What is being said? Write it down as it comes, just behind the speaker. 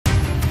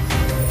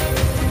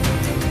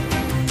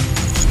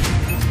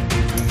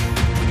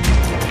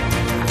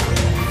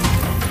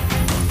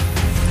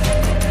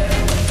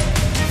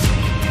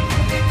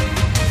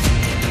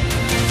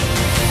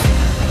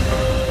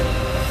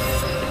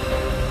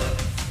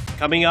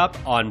Coming up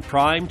on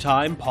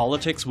Primetime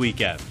Politics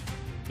Weekend,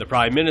 the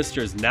Prime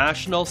Minister's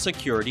National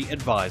Security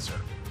Advisor.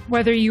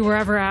 Whether you were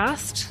ever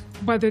asked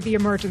whether the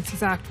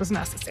Emergencies Act was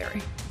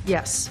necessary.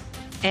 Yes.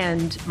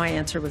 And my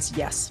answer was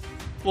yes.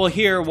 We'll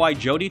hear why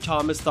Jody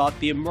Thomas thought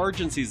the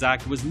Emergencies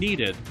Act was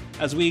needed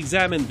as we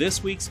examine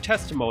this week's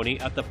testimony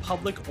at the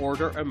Public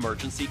Order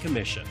Emergency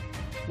Commission.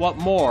 What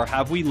more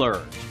have we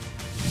learned?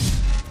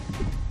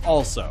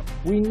 Also,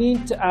 we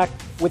need to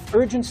act with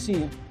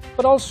urgency,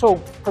 but also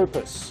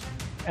purpose,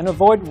 and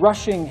avoid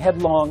rushing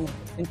headlong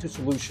into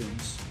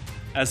solutions.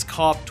 As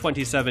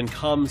COP27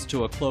 comes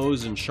to a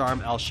close in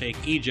Sharm El-Sheikh,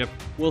 Egypt,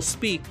 we'll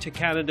speak to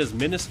Canada's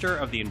Minister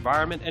of the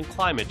Environment and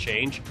Climate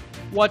Change.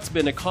 What's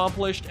been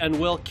accomplished, and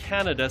will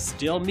Canada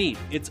still meet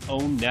its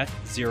own net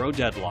zero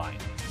deadline?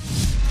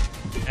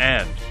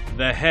 And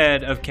the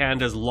head of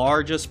Canada's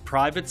largest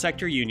private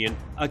sector union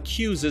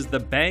accuses the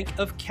Bank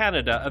of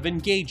Canada of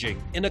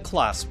engaging in a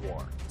class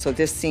war. So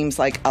this seems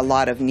like a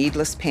lot of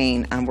needless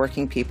pain on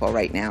working people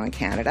right now in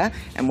Canada.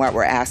 And what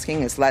we're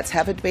asking is, let's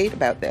have a debate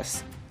about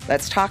this.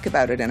 Let's talk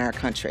about it in our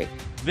country.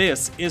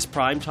 This is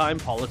Primetime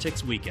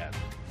Politics Weekend.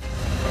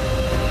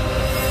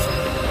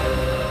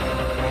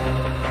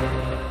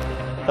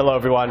 Hello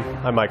everyone,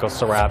 I'm Michael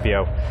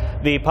Serapio.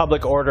 The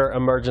Public Order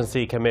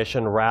Emergency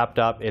Commission wrapped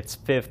up its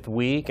 5th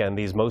week, and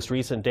these most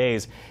recent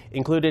days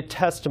included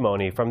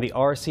testimony from the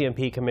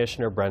RCMP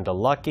Commissioner Brenda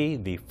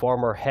Lucki, the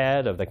former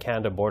head of the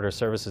Canada Border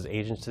Services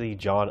Agency,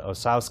 John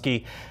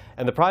Osowski,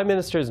 and the Prime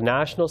Minister's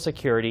National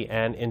Security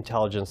and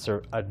Intelligence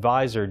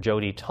Advisor,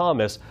 Jody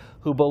Thomas,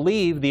 who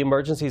believed the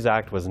Emergencies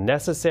Act was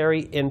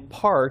necessary in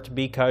part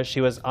because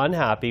she was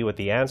unhappy with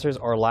the answers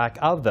or lack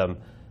of them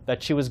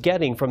that she was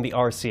getting from the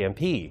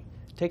RCMP.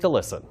 Take a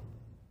listen.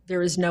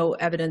 There is no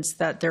evidence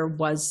that there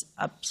was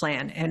a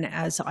plan. And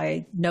as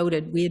I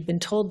noted, we had been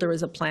told there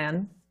was a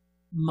plan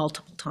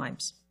multiple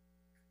times.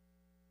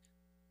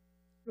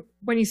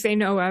 When you say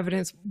no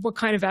evidence, what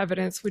kind of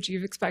evidence would you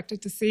have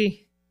expected to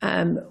see?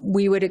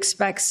 We would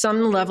expect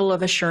some level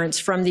of assurance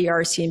from the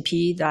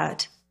RCMP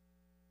that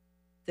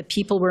the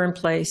people were in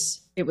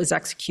place, it was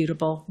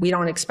executable. We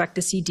don't expect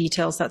to see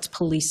details, that's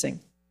policing.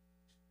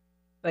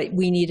 But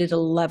we needed a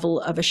level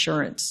of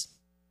assurance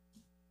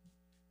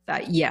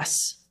that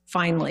yes,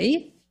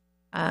 finally,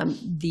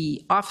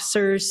 the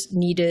officers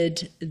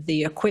needed,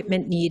 the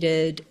equipment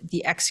needed,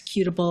 the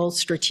executable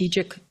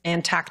strategic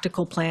and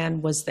tactical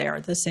plan was there.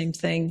 The same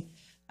thing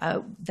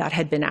that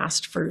had been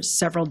asked for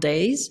several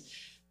days.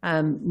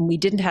 We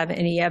didn't have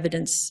any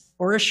evidence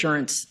or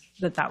assurance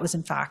that that was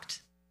in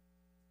fact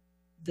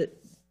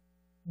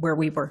where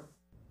we were.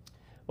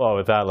 Well,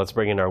 with that, let's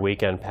bring in our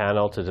weekend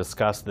panel to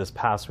discuss this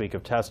past week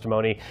of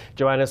testimony.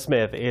 Joanna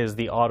Smith is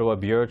the Ottawa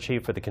Bureau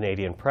Chief for the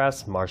Canadian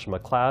Press. Marsha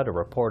McLeod, a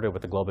reporter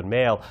with the Globe and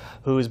Mail,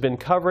 who's been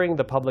covering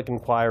the public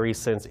inquiry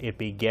since it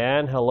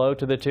began. Hello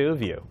to the two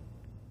of you.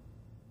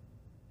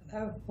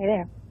 Hello. Hey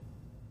there.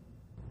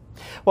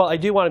 Well, I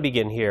do want to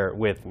begin here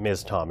with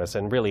Ms. Thomas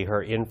and really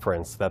her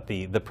inference that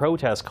the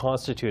protest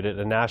constituted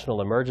a national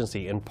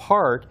emergency in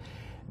part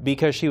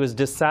because she was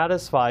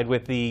dissatisfied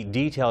with the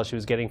details she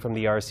was getting from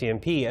the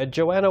RCMP.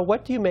 Joanna,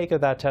 what do you make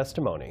of that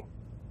testimony?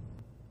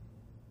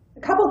 A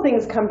couple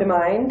things come to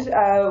mind.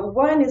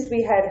 One is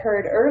we had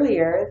heard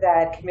earlier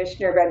that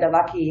Commissioner Brenda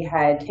Lucki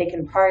had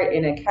taken part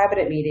in a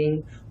cabinet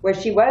meeting where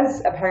she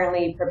was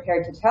apparently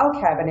prepared to tell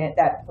cabinet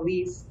that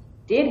police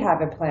did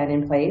have a plan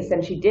in place,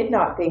 and she did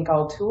not think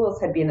all tools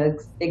had been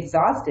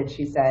exhausted,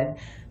 she said,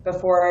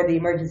 before the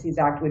Emergencies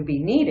Act would be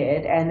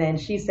needed. And then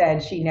she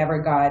said she never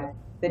got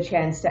the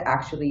chance to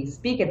actually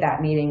speak at that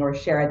meeting or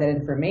share that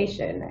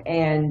information.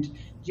 And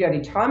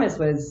Jody Thomas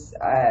was,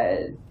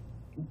 the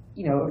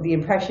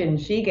impression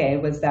she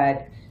gave was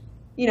that,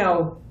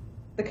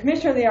 the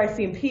commissioner of the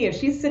RCMP, if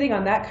she's sitting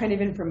on that kind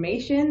of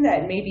information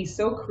that may be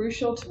so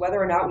crucial to whether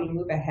or not we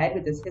move ahead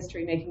with this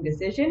history-making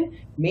decision,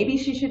 maybe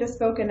she should have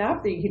spoken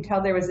up. You could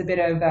tell there was a bit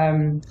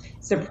of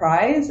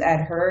surprise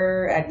at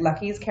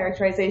Lucki's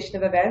characterization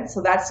of events.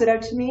 So that stood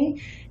out to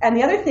me. And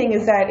the other thing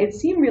is that it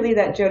seemed really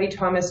that Jody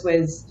Thomas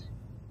was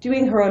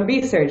doing her own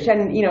research.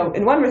 And,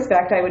 in one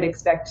respect, I would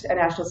expect a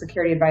national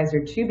security advisor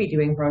to be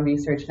doing her own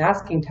research and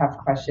asking tough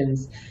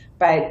questions.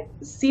 But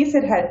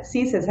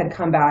CSIS had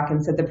come back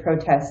and said the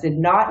protest did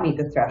not meet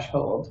the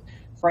threshold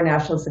for a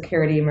national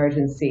security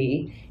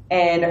emergency.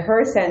 And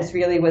her sense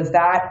really was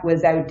that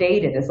was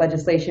outdated. As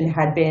legislation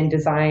had been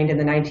designed in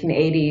the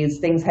 1980s,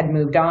 things had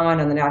moved on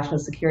the national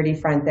security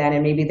front then,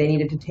 and maybe they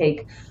needed to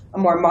take a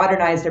more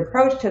modernized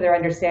approach to their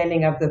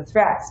understanding of the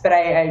threats. But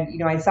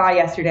I saw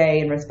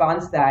yesterday in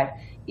response to that,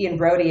 Ian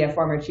Brodie, a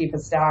former chief of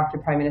staff to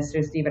Prime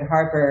Minister Stephen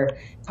Harper,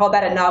 called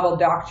that a novel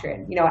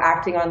doctrine,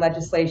 acting on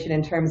legislation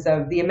in terms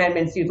of the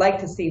amendments you'd like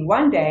to see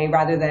one day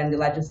rather than the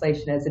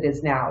legislation as it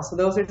is now. So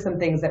those are some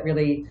things that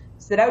really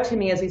stood out to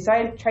me as we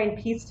started to try and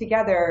piece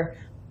together,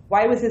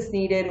 why was this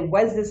needed?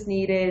 Was this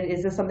needed?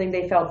 Is this something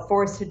they felt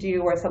forced to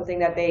do or something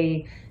that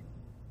they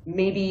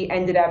maybe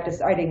ended up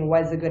deciding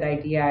was a good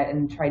idea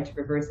and tried to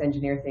reverse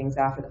engineer things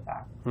after the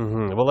fact.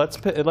 Well, let's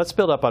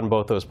build up on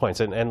both those points,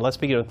 and let's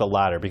begin with the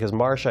latter, because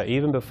Marsha,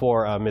 even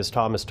before Ms.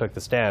 Thomas took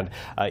the stand,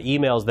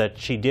 emails that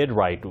she did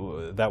write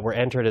that were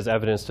entered as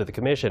evidence to the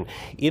Commission,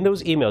 in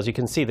those emails you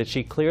can see that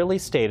she clearly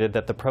stated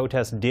that the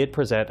protest did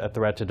present a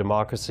threat to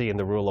democracy and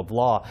the rule of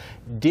law.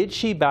 Did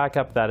she back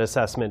up that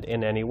assessment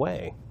in any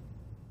way?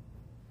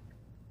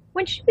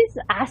 When she was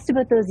asked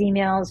about those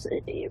emails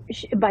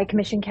by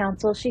Commission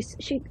counsel, she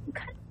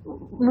kind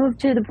of moved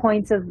to the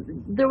points of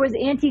there was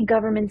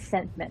anti-government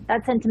sentiment.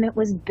 That sentiment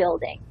was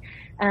building.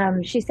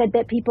 She said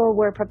that people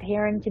were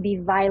preparing to be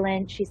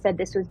violent. She said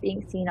this was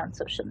being seen on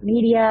social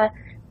media.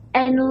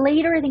 And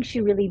later, I think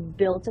she really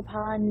built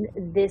upon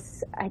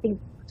this, I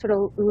think, sort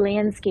of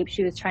landscape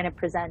she was trying to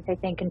present, I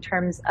think, in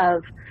terms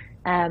of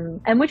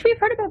and which we've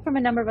heard about from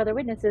a number of other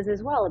witnesses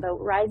as well, about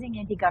rising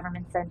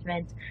anti-government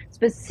sentiment,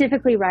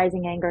 specifically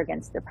rising anger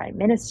against the Prime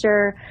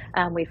Minister.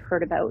 We've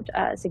heard about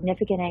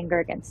significant anger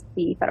against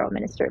the Federal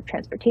Minister of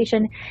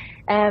Transportation.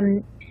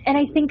 And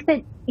I think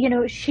that, you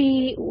know,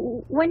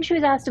 when she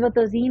was asked about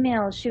those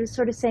emails, she was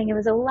sort of saying it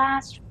was a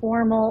last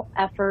formal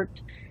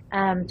effort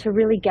to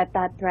really get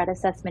that threat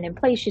assessment in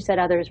place. She said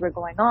others were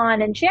going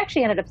on, and she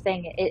actually ended up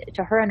saying,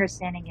 to her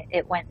understanding,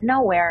 it went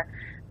nowhere.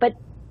 But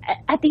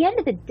at the end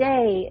of the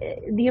day,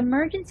 the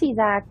Emergencies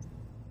Act,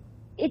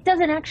 it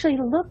doesn't actually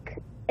look,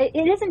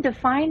 it isn't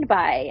defined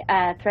by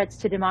threats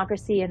to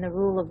democracy and the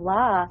rule of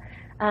law.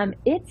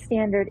 Its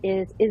standard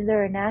is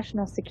there a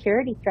national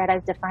security threat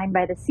as defined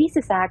by the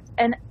CPAC Act?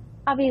 And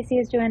obviously,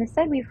 as Joanna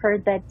said, we've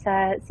heard that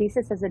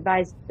CPAC has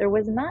advised there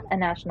was not a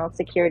national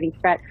security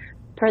threat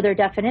per their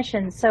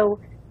definition. So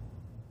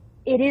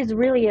it is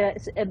really a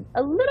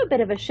little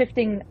bit of a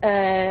shifting of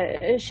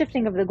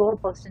the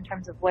goalpost in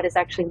terms of what is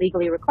actually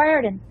legally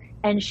required.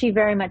 And she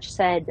very much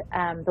said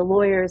the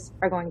lawyers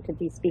are going to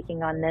be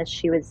speaking on this.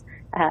 She was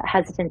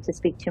hesitant to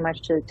speak too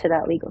much to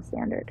that legal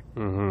standard.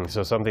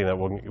 So something that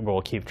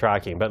we'll keep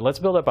tracking. But let's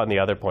build up on the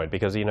other point,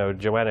 because, you know,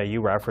 Joanna,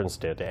 you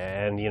referenced it.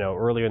 And, you know,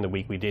 earlier in the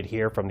week we did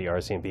hear from the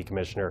RCMP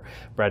Commissioner,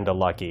 Brenda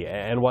Lucki.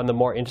 And one of the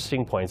more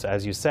interesting points,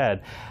 as you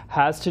said,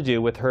 has to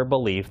do with her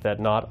belief that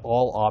not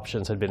all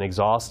options had been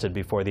exhausted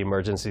before the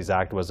Emergencies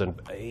Act was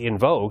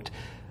invoked,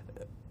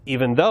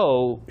 even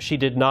though she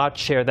did not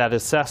share that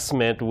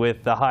assessment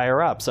with the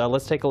higher-ups.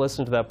 Let's take a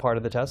listen to that part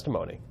of the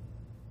testimony.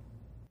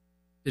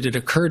 Did it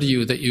occur to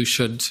you that you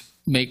should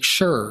make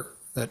sure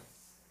that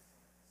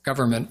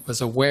government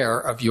was aware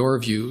of your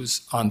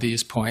views on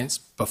these points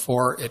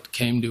before it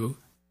came to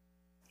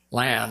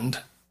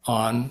land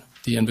on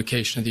the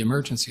invocation of the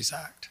Emergencies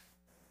Act?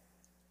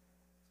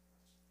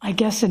 I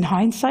guess in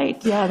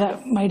hindsight, yeah,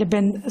 that might have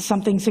been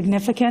something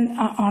significant.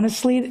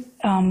 Honestly,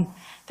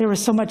 there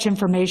was so much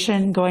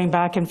information going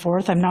back and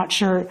forth. I'm not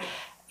sure,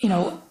 you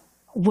know,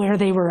 where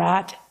they were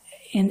at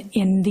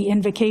in the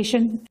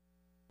invocation.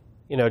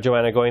 You know,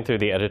 Joanna, going through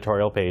the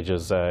editorial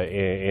pages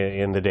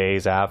in the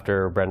days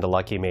after Brenda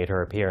Lucki made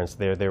her appearance,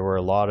 there were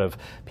a lot of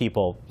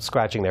people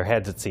scratching their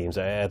heads, it seems,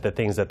 at the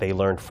things that they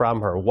learned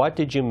from her. What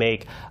did you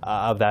make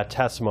of that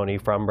testimony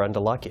from Brenda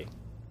Lucki?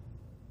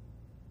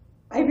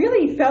 I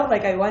really felt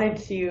like I wanted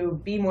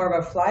to be more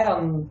of a fly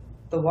on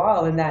the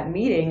wall in that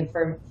meeting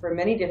for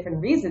many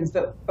different reasons,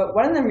 but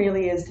one of them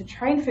really is to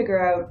try and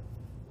figure out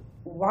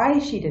why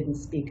she didn't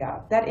speak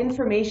up. That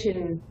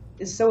information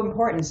is so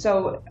important.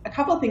 So a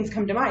couple of things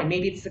come to mind.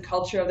 Maybe it's the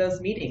culture of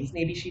those meetings.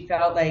 Maybe she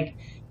felt like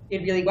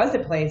it really was a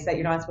place that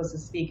you're not supposed to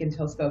speak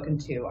until spoken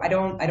to. I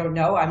don't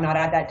know. I'm not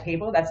at that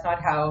table. That's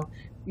not how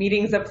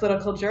meetings of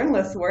political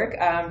journalists work.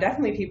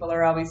 Definitely people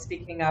are always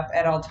speaking up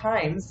at all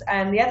times.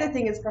 And the other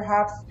thing is,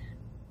 perhaps,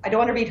 I don't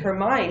want to read her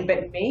mind,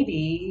 but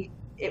maybe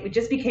it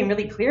just became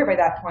really clear by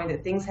that point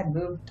that things had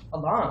moved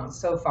along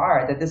so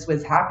far, that this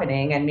was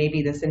happening, and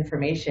maybe this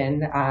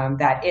information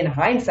that in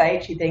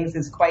hindsight she thinks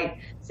is quite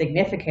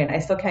significant, I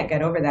still can't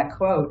get over that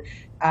quote,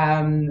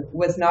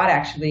 was not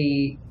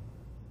actually,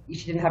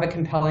 she didn't have a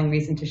compelling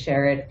reason to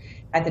share it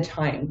at the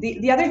time.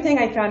 The other thing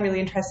I found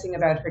really interesting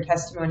about her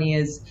testimony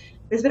is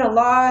there's been a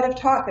lot of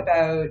talk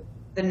about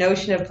the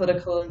notion of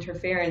political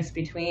interference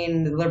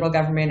between the Liberal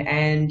government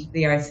and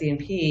the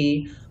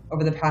RCMP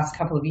over the past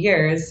couple of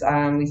years.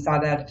 We saw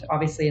that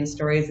obviously in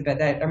stories about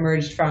that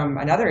emerged from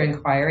another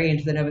inquiry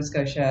into the Nova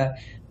Scotia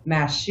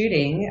mass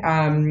shooting.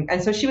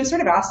 And so she was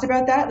sort of asked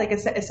about that. Like,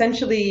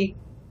 essentially,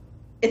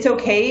 it's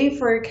okay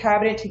for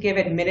Cabinet to give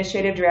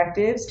administrative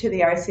directives to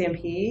the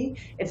RCMP.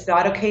 It's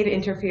not okay to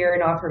interfere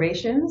in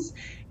operations.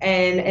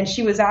 And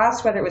she was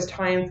asked whether it was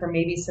time for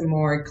maybe some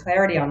more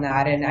clarity on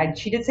that. And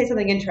she did say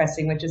something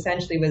interesting, which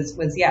essentially was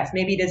yes,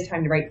 maybe it is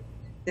time to write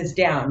this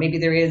down. Maybe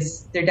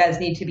there does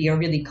need to be a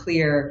really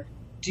clear,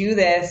 do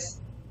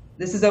this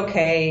is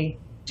okay,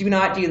 do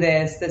not do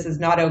this is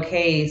not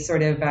okay,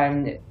 sort of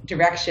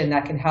direction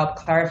that can help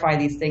clarify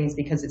these things,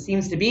 because it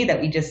seems to be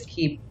that we just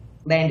keep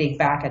landing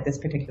back at this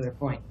particular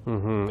point.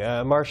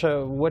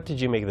 Marsha, what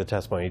did you make of the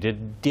testimony?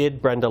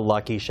 Did Brenda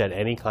Lucki shed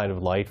any kind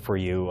of light for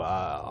you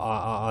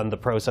on the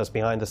process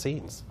behind the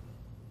scenes?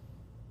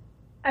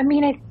 I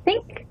mean, I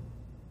think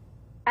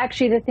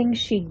actually, the things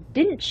she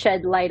didn't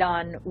shed light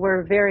on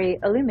were very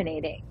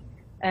illuminating.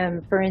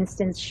 For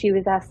instance, she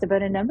was asked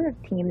about a number of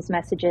Teams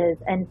messages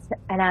and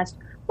asked,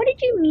 what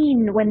did you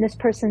mean when this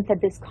person said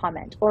this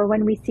comment or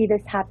when we see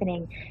this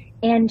happening?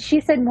 And she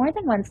said more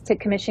than once to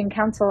Commission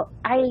Counsel,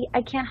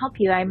 I can't help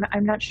you. I'm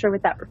not sure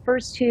what that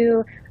refers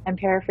to. I'm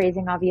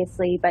paraphrasing,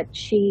 obviously, but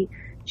she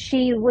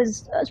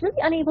was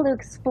really unable to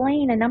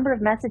explain a number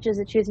of messages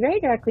that she was very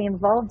directly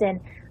involved in.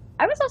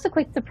 I was also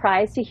quite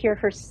surprised to hear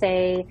her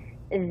say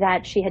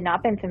that she had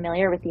not been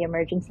familiar with the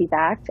Emergencies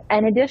Act,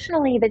 and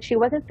additionally that she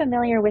wasn't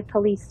familiar with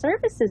police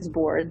services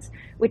boards,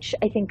 which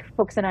I think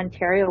folks in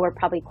Ontario were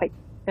probably quite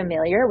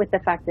familiar with the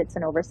fact that it's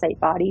an oversight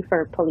body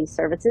for police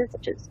services,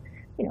 such as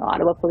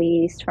Ottawa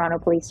Police, Toronto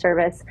Police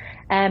Service.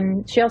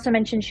 She also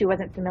mentioned she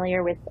wasn't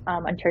familiar with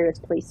Ontario's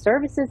Police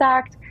Services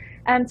Act.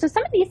 So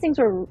some of these things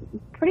were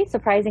pretty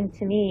surprising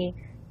to me.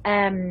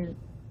 And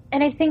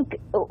I think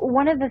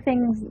one of the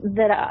things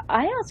that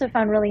I also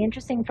found really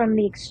interesting from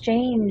the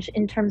exchange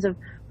in terms of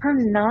her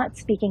not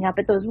speaking up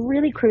at those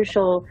really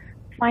crucial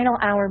final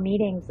hour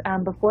meetings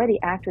before the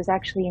act was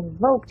actually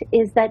invoked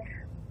is that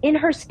in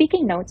her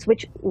speaking notes,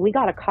 which we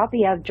got a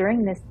copy of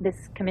during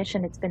this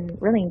commission, it's been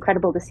really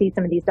incredible to see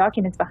some of these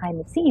documents behind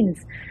the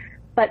scenes.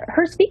 But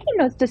her speaking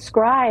notes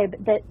describe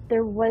that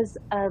there was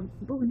a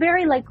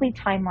very likely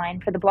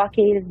timeline for the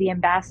blockade of the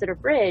Ambassador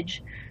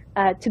Bridge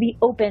to be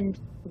opened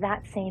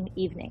that same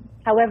evening.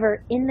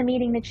 However, in the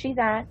meeting that she's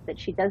at, that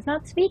she does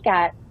not speak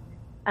at,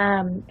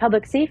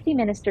 Public Safety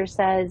Minister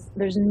says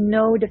there's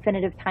no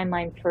definitive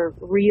timeline for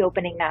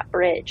reopening that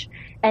bridge.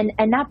 And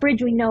that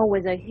bridge, we know,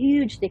 was a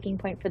huge sticking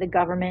point for the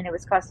government. It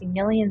was costing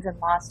millions in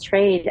lost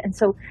trade. And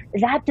so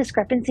that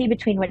discrepancy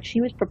between what she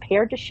was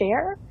prepared to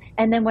share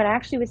and then what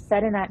actually was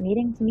said in that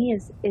meeting, to me,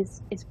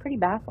 is pretty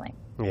baffling.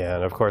 Yeah,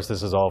 and of course,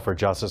 this is all for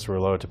Justice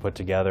Rouleau to put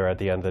together at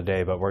the end of the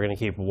day, but we're going to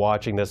keep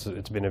watching this.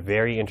 It's been a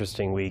very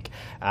interesting week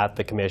at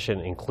the Commission,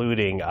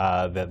 including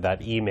that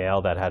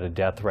email that had a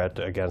death threat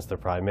against the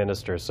Prime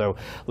Minister. So,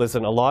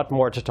 listen, a lot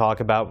more to talk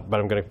about, but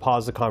I'm going to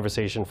pause the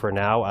conversation for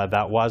now.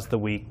 That was the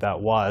week that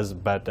was,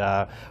 but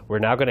we're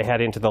now going to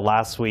head into the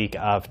last week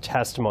of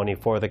testimony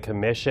for the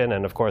Commission,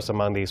 and of course,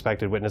 among the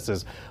expected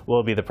witnesses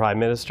will be the Prime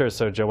Minister.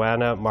 So,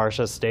 Joanna,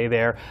 Marsha, stay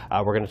there.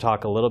 We're going to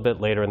talk a little bit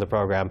later in the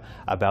program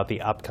about the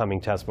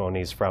upcoming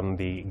testimonies from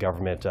the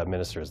government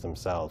ministers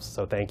themselves.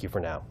 So thank you for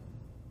now.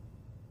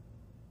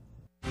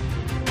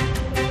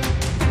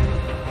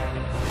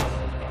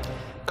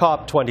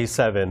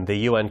 COP27, the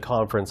UN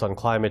Conference on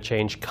Climate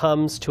Change,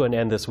 comes to an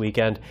end this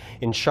weekend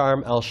in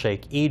Sharm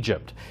El-Sheikh,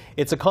 Egypt.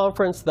 It's a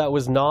conference that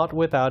was not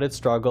without its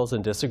struggles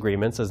and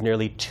disagreements, as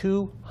nearly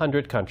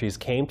 200 countries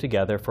came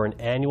together for an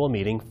annual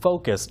meeting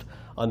focused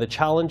on the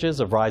challenges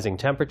of rising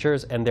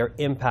temperatures and their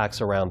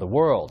impacts around the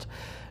world.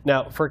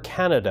 Now, for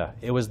Canada,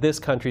 it was this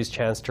country's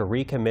chance to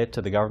recommit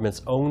to the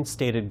government's own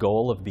stated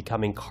goal of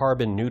becoming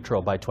carbon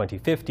neutral by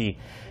 2050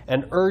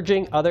 and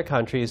urging other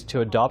countries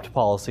to adopt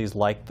policies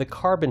like the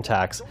carbon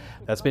tax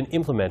that's been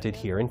implemented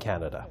here in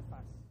Canada.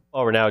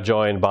 Well, we're now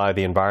joined by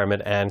the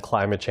Environment and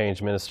Climate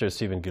Change Minister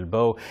Steven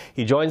Guilbeault.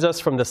 He joins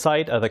us from the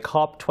site of the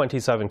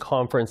COP27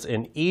 conference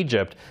in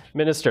Egypt.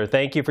 Minister,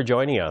 thank you for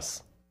joining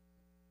us.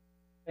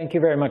 Thank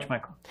you very much,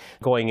 Michael.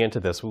 Going into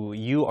this,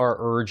 you are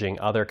urging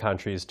other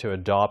countries to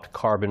adopt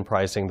carbon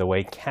pricing the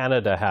way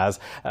Canada has,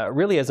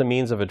 really as a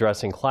means of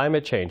addressing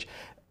climate change.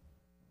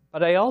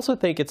 But I also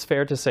think it's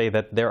fair to say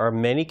that there are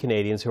many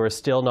Canadians who are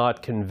still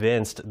not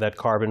convinced that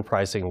carbon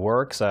pricing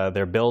works.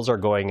 Their bills are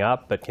going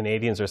up, but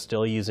Canadians are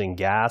still using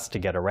gas to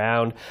get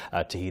around,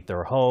 to heat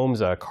their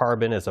homes.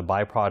 Carbon is a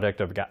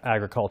byproduct of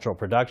agricultural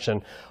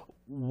production.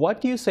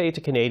 What do you say to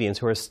Canadians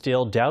who are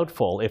still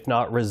doubtful, if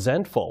not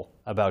resentful,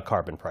 about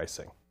carbon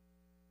pricing?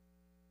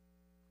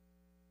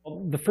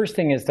 Well, the first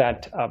thing is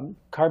that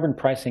carbon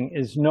pricing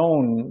is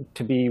known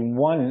to be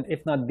one,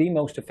 if not the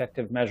most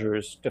effective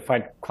measures to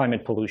fight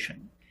climate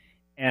pollution.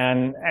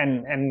 And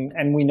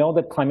we know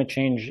that climate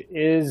change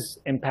is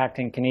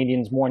impacting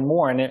Canadians more and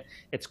more. And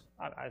it's,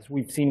 as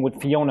we've seen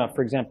with Fiona,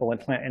 for example,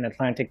 in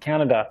Atlantic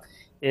Canada,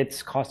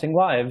 it's costing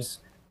lives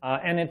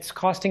and it's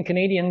costing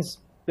Canadians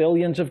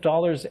billions of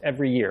dollars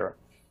every year.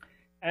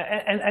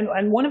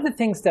 And one of the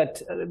things that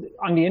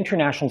on the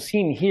international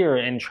scene here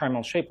in Sharm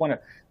El-Sheikh,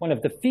 one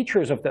of the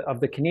features of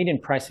the Canadian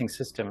pricing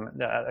system,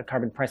 the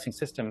carbon pricing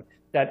system,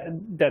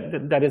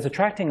 that is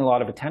attracting a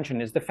lot of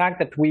attention is the fact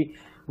that we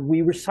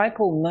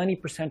recycle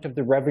 90% of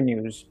the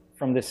revenues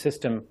from the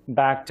system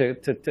back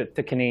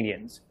to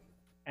Canadians,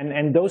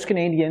 and those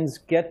Canadians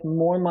get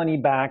more money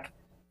back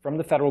from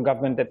the federal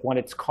government than what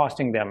it's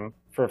costing them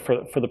for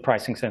the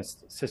pricing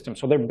system.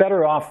 So they're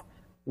better off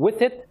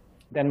with it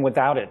than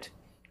without it.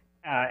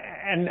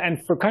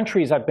 And for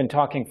countries, I've been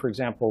talking, for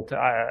example,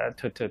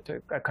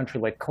 to a country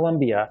like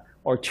Colombia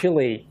or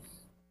Chile,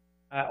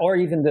 or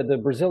even the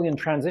Brazilian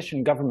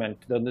transition government,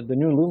 the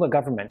new Lula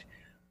government,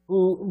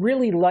 who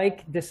really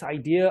like this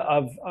idea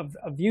of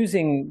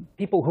using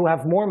people who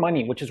have more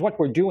money, which is what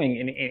we're doing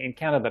in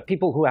Canada.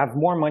 People who have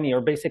more money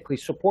are basically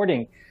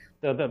supporting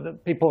the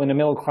people in the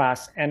middle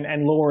class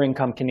and lower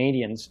income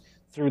Canadians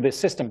through this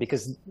system,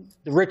 because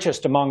the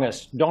richest among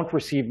us don't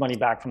receive money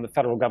back from the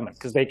federal government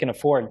because they can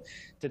afford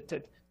to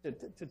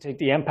take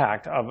the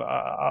impact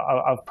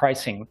of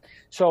pricing.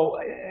 So,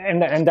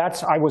 and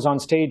that's, I was on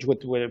stage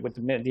with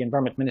the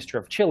Environment Minister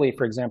of Chile,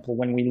 for example,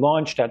 when we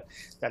launched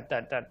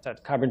that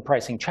carbon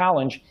pricing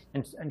challenge,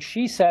 and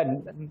she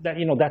said that,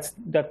 you know,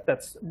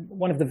 that's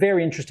one of the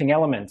very interesting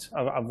elements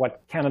of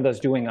what Canada is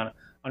doing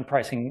on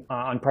pricing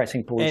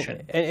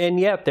pollution. And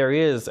yet there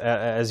is,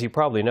 as you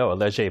probably know, a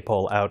Leger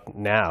poll out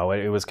now.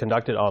 It was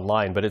conducted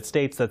online, but it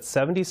states that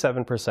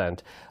 77%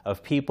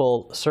 of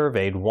people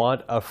surveyed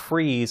want a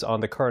freeze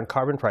on the current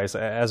carbon price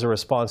as a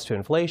response to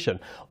inflation.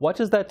 What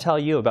does that tell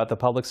you about the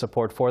public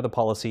support for the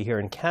policy here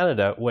in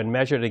Canada when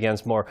measured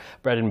against more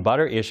bread and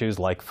butter issues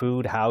like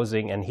food,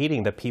 housing, and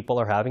heating that people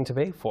are having to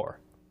pay for?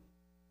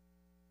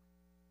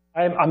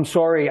 I'm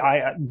sorry.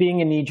 Being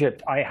in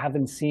Egypt, I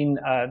haven't seen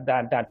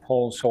that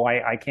poll, so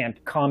I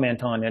can't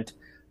comment on it.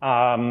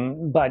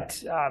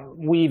 But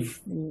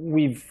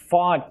we've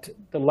fought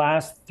the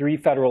last 3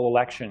 federal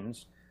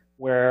elections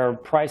where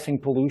pricing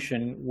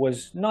pollution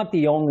was not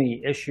the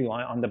only issue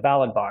on the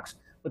ballot box,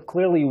 but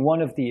clearly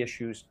one of the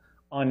issues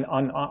on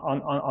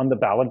the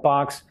ballot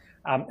box.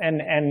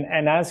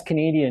 And as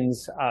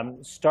Canadians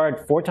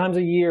start 4 times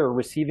a year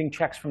receiving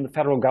checks from the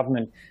federal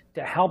government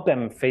to help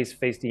them face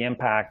the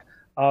impact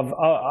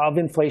of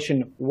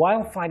inflation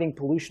while fighting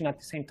pollution at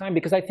the same time.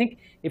 Because I think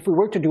if we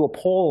were to do a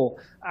poll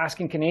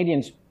asking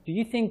Canadians, do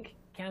you think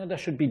Canada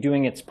should be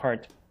doing its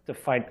part to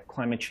fight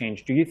climate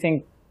change? Do you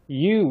think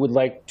you would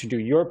like to do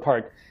your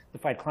part to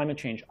fight climate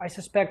change? I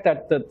suspect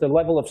that the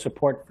level of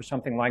support for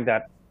something like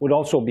that would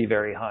also be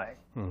very high.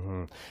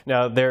 Mm-hmm.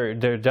 Now,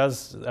 there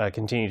does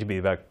continue to be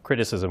about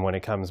criticism when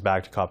it comes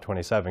back to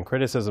COP27.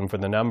 Criticism for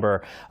the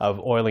number of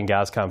oil and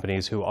gas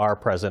companies who are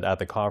present at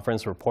the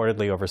conference,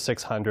 reportedly over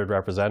 600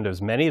 representatives,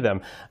 many of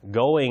them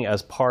going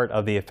as part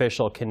of the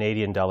official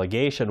Canadian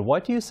delegation.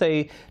 What do you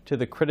say to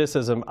the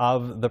criticism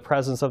of the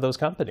presence of those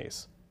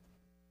companies?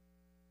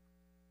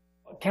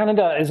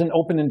 Canada is an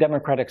open and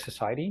democratic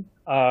society.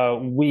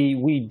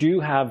 We do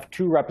have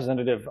 2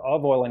 representatives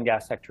of oil and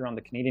gas sector on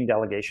the Canadian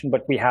delegation,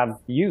 but we have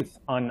youth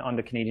on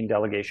the Canadian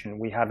delegation.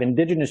 We have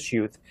Indigenous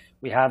youth.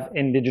 We have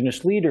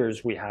Indigenous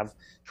leaders. We have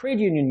trade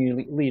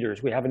union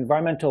leaders. We have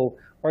environmental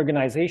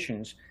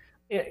organizations.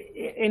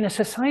 In a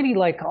society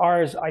like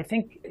ours, I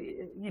think,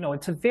 you know,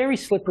 it's a very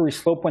slippery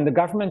slope when the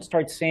government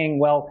starts saying,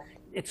 well,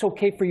 it's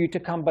okay for you to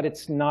come, but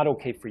it's not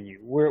okay for you.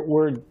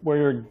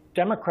 We're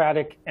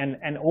democratic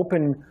and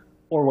open,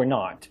 or we're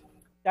not.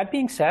 That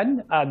being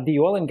said, the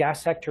oil and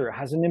gas sector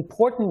has an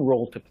important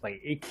role to play,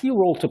 a key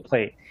role to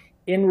play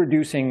in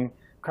reducing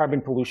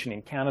carbon pollution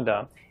in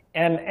Canada.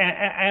 And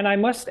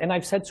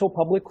I've said so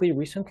publicly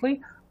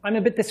recently, I'm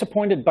a bit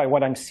disappointed by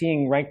what I'm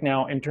seeing right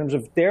now in terms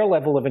of their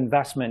level of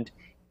investment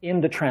in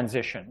the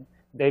transition.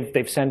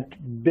 They've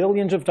sent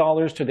billions of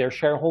dollars to their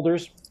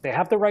shareholders. They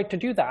have the right to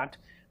do that.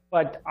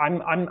 But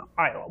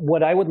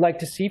what I would like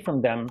to see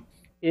from them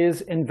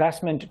is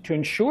investment to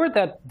ensure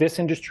that this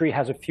industry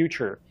has a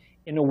future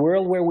in a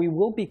world where we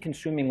will be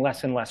consuming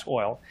less and less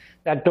oil,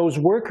 that those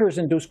workers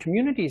and those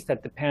communities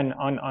that depend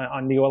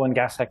on the oil and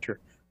gas sector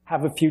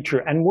have a future.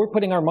 And we're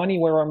putting our money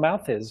where our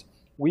mouth is.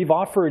 We've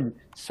offered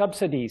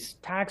subsidies,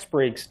 tax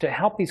breaks to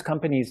help these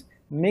companies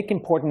make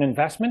important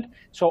investment.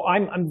 So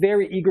I'm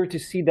very eager to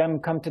see them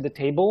come to the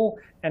table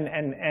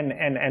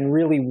and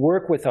really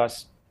work with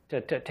us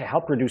to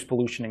help reduce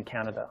pollution in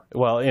Canada.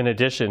 Well, in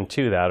addition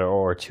to that,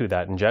 or to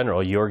that in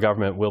general, your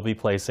government will be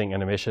placing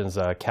an emissions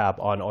cap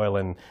on oil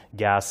and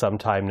gas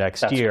sometime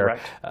next year.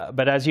 Correct.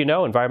 But as you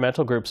know,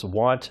 environmental groups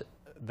want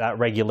that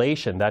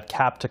regulation, that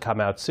cap, to come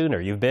out sooner.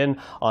 You've been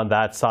on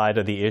that side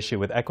of the issue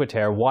with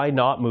Equiterre. Why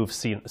not move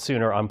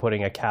sooner on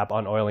putting a cap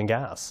on oil and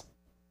gas?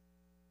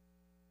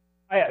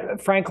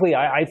 Frankly,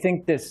 I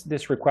think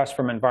this request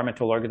from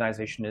environmental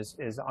organization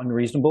is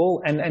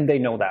unreasonable, and they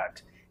know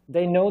that.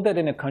 They know that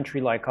in a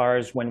country like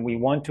ours, when we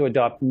want to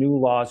adopt new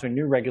laws or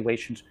new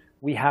regulations,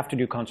 we have to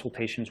do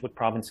consultations with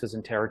provinces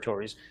and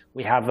territories.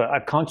 We have a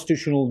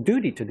constitutional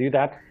duty to do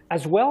that,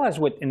 as well as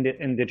with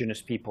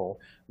Indigenous people.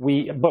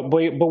 But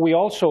we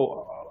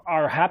also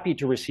are happy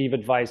to receive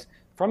advice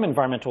from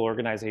environmental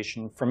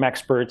organizations, from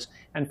experts,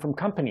 and from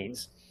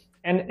companies.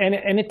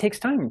 And it takes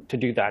time to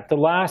do that.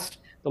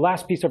 The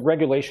last piece of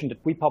regulation that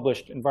we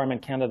published,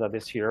 Environment Canada,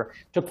 this year,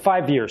 took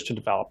 5 years to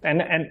develop.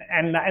 And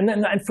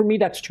for me,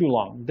 that's too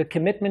long. The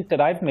commitment that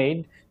I've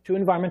made to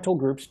environmental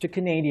groups, to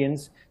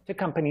Canadians, to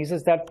companies,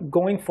 is that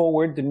going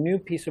forward, the new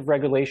piece of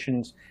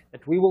regulations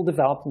that we will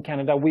develop in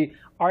Canada,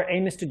 our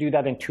aim is to do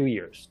that in 2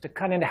 years, to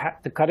cut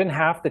in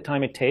half the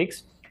time it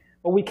takes.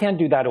 But we can't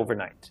do that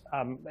overnight.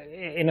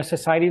 In a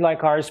society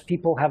like ours,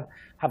 people have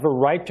a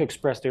right to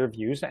express their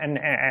views, and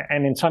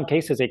in some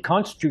cases, a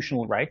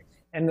constitutional right.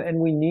 And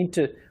we need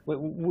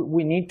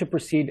to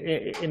proceed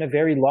in a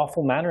very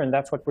lawful manner, and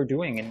that's what we're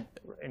doing.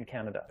 in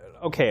Canada.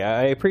 Okay,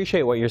 I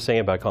appreciate what you're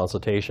saying about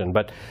consultation,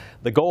 but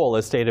the goal,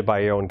 as stated by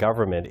your own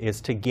government, is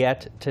to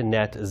get to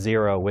net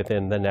zero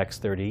within the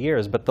next 30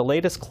 years. But the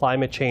latest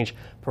climate change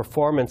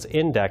performance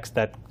index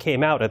that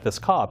came out at this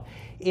COP,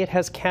 it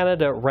has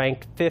Canada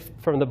ranked 5th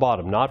from the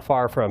bottom, not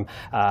far from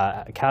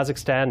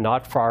Kazakhstan,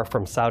 not far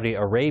from Saudi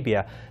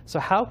Arabia. So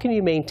how can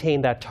you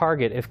maintain that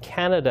target if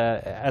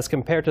Canada, as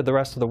compared to the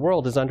rest of the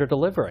world, is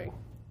under-delivering?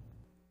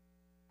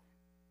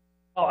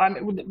 Well,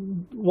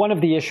 one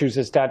of the issues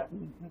is that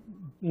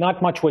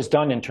not much was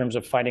done in terms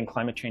of fighting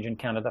climate change in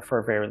Canada for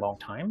a very long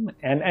time,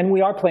 and we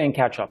are playing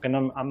catch up, and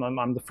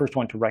I'm the first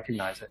one to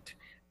recognize it.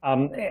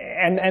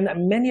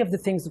 And many of the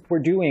things that we're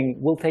doing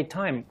will take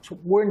time. So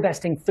we're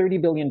investing $30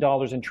 billion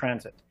in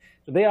transit.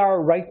 So there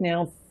are right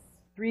now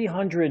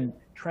 300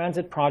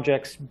 transit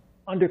projects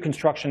under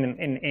construction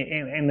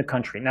in the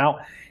country. Now,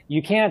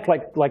 you can't,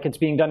 like it's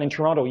being done in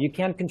Toronto, you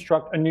can't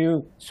construct a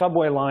new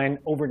subway line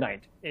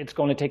overnight. It's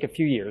going to take a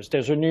few years.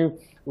 There's a new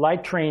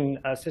light train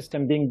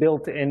system being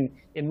built in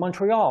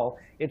Montreal.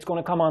 It's going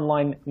to come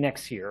online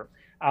next year.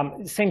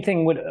 Same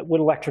thing with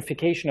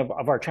electrification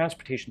of our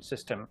transportation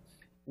system.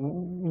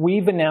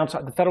 We've announced,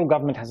 the federal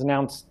government has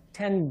announced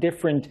 10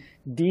 different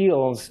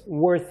deals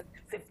worth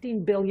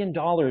 $15 billion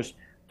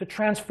to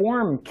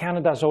transform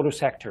Canada's auto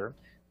sector,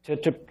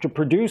 to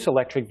produce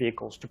electric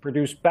vehicles, to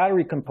produce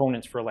battery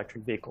components for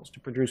electric vehicles, to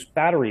produce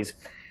batteries.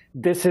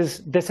 This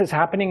is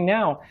happening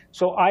now.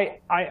 So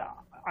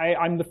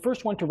I'm the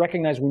first one to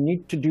recognize we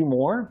need to do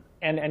more,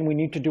 and we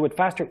need to do it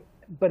faster.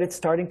 But it's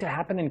starting to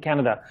happen in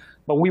Canada.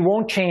 But we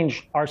won't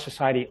change our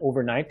society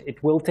overnight.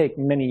 It will take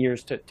many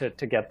years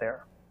to get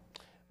there.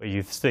 But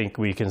you think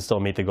we can still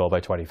meet the goal by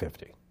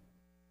 2050?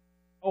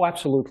 Oh,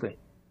 absolutely.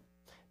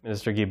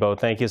 Minister Guilbeault,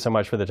 thank you so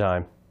much for the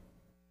time.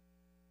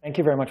 Thank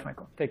you very much,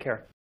 Michael. Take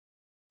care.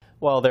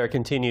 Well, there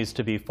continues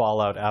to be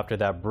fallout after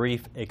that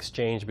brief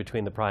exchange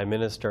between the Prime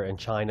Minister and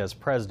China's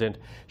President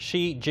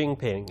Xi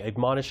Jinping,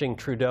 admonishing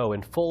Trudeau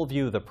in full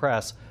view of the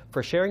press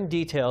for sharing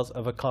details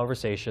of a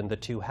conversation the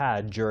two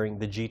had during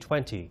the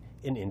G20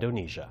 in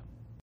Indonesia.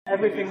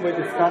 Everything we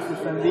discuss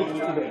is then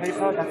leaked to the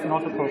paper. That's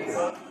not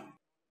appropriate.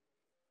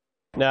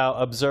 Now,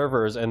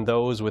 observers and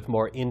those with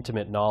more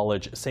intimate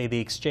knowledge say the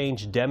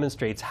exchange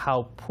demonstrates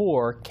how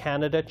poor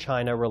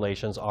Canada-China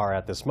relations are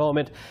at this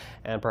moment,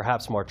 and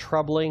perhaps more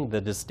troubling,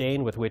 the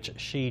disdain with which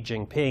Xi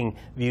Jinping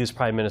views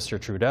Prime Minister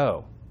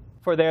Trudeau.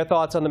 For their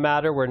thoughts on the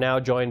matter, we're now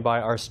joined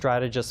by our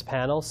strategist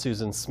panel.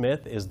 Susan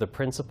Smith is the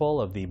principal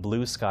of the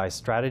Blue Sky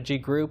Strategy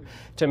Group.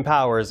 Tim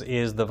Powers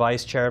is the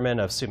vice chairman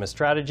of Summa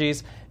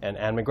Strategies, and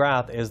Anne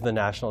McGrath is the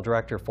national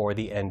director for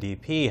the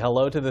NDP.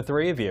 Hello to the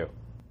three of you.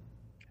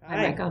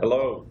 Hi, Michael.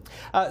 Hello.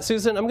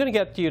 Susan, I'm going to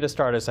get you to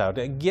start us out.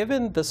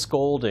 Given the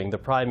scolding the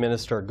Prime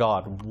Minister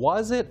got,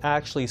 was it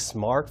actually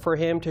smart for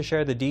him to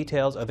share the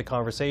details of the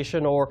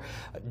conversation, or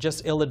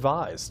just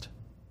ill-advised?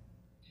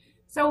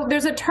 So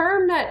there's a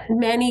term that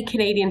many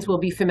Canadians will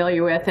be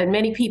familiar with, and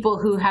many people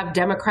who have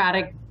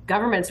democratic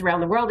governments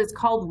around the world. It's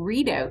called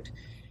readout.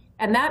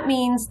 And that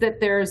means that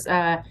there's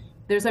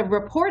a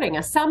reporting,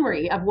 a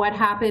summary of what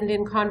happened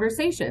in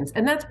conversations.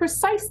 And that's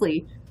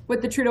precisely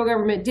what the Trudeau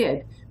government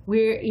did.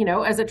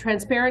 We're, as a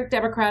transparent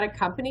democratic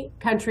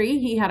country,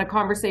 he had a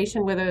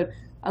conversation with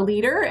a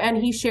leader, and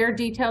he shared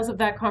details of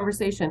that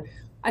conversation.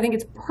 I think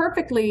it's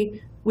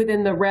perfectly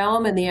within the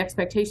realm and the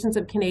expectations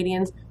of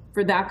Canadians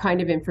for that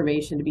kind of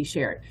information to be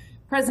shared.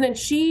 President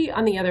Xi,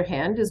 on the other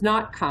hand, does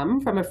not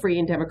come from a free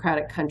and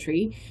democratic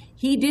country.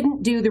 He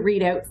didn't do the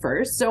readout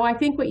first, so I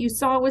think what you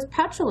saw was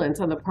petulance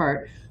on the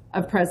part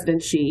of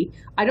President Xi.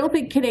 I don't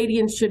think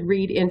Canadians should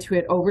read into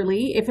it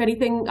overly. If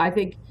anything, I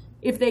think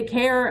if they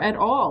care at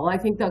all, I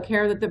think they'll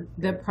care that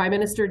the Prime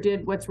Minister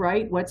did what's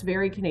right, what's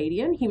very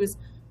Canadian. He was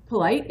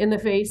polite in the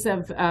face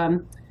of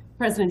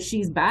President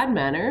Xi's bad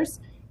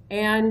manners,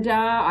 and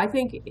I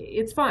think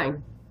it's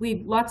fine.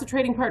 We've lots of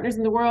trading partners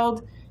in the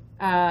world,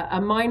 a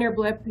minor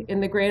blip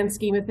in the grand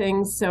scheme of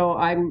things, so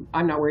I'm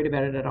not worried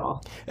about it at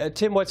all.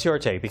 Tim, what's your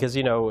take? Because,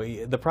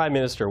 the Prime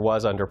Minister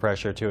was under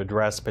pressure to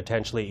address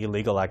potentially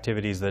illegal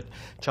activities that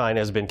China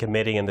has been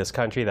committing in this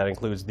country. That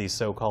includes these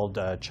so-called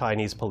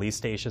Chinese police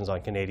stations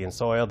on Canadian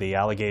soil, the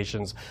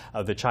allegations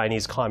of the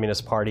Chinese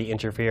Communist Party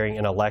interfering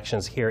in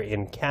elections here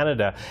in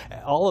Canada.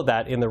 All of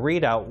that in the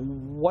readout.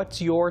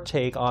 What's your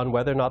take on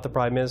whether or not the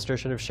Prime Minister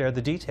should have shared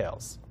the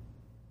details?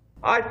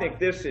 I think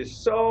this is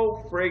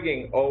so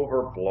frigging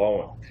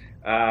overblown.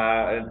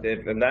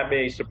 And that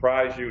may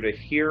surprise you to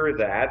hear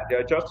that.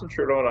 Justin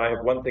Trudeau and I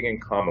have one thing in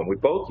common. We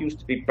both used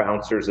to be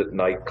bouncers at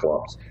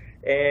nightclubs.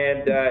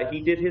 And he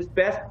did his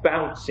best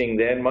bouncing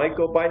then,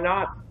 Michael, by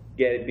not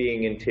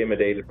being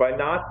intimidated, by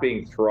not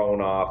being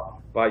thrown off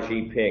by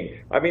Xi Jinping.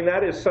 I mean,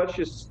 that is such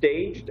a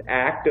staged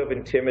act of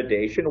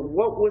intimidation.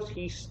 What was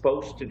he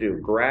supposed to do?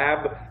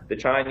 Grab the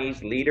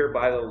Chinese leader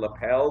by the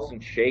lapels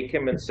and shake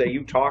him and say,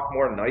 you talk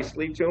more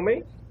nicely to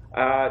me?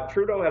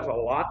 Trudeau has a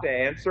lot to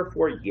answer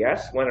for,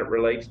 yes, when it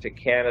relates to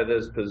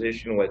Canada's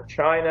position with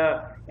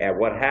China and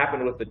what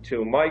happened with the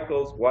two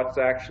Michaels, what's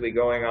actually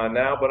going on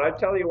now. But I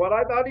tell you what,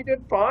 I thought he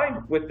did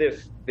fine with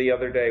this the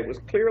other day. It was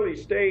clearly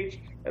staged.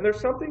 And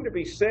there's something to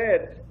be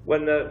said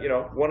when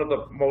one of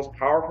the most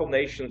powerful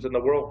nations in the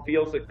world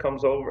feels it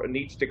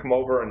needs to come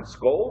over and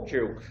scold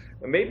you.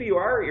 Maybe you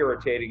are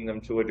irritating them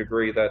to a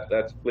degree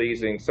that's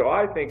pleasing. So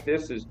I think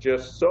this is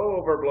just so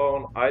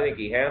overblown. I think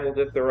he handled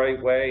it the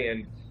right way,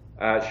 and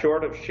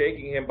short of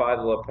shaking him by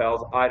the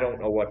lapels, I don't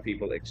know what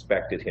people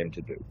expected him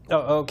to do.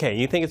 Oh, okay,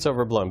 you think it's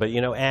overblown, but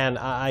Anne,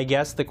 I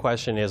guess the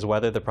question is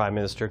whether the Prime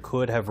Minister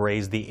could have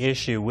raised the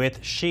issue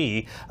with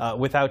Xi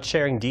without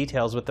sharing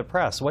details with the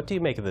press. What do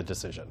you make of the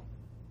decision?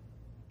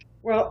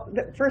 Well,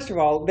 first of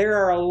all, there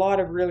are a lot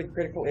of really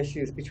critical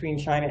issues between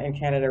China and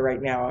Canada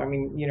right now. I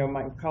mean,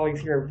 my colleagues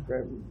here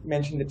have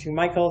mentioned the two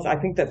Michaels. I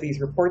think that these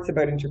reports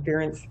about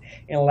interference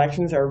in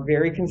elections are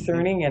very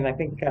concerning, and I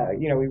think,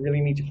 we really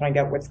need to find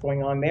out what's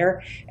going on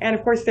there. And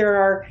of course, there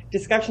are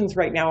discussions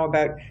right now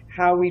about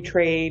how we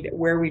trade,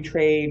 where we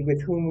trade,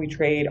 with whom we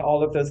trade,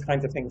 all of those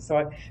kinds of things.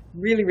 So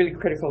really, really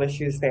critical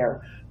issues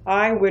there.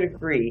 I would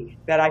agree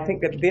that I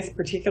think that this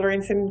particular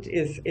incident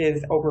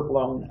is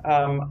overblown.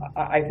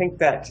 I think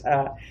that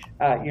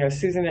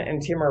Susan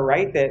and Tim are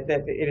right that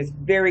it is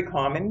very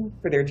common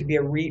for there to be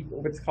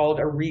what's called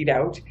a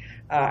readout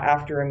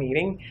after a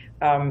meeting.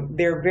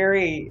 They're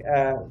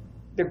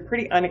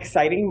pretty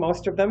unexciting,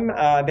 most of them.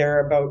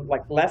 They're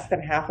about less than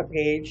half a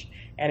page,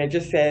 and it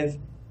just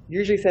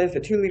usually says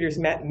the two leaders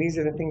met and these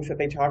are the things that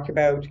they talked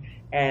about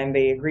and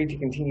they agreed to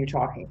continue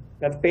talking.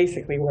 That's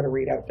basically what a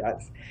readout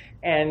does.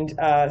 And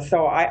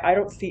so I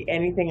don't see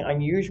anything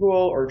unusual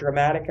or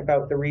dramatic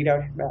about the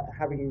readout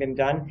having been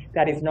done.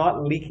 That is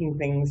not leaking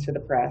things to the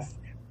press.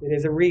 It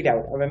is a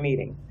readout of a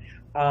meeting.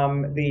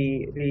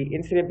 The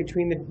incident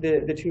between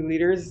the two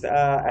leaders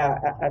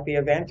at the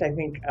event, I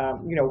think,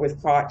 was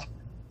caught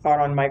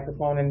on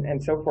microphone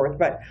and so forth.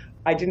 But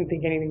I didn't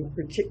think anything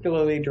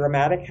particularly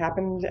dramatic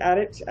happened at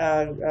it,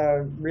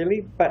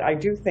 really. But I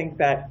do think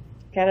that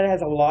Canada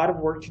has a lot of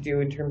work to do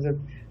in terms of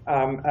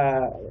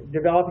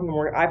developing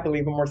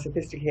a more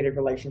sophisticated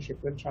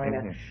relationship with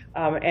China.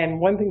 Mm-hmm. And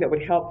one thing that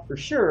would help for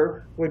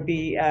sure would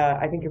be,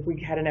 I think, if we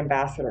had an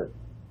ambassador.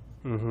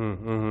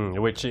 Mm-hmm,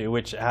 mm-hmm.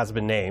 Which has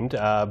been named,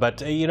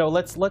 but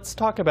let's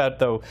talk about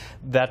though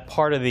that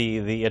part of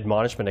the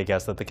admonishment, I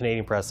guess, that the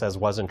Canadian press says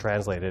wasn't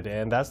translated,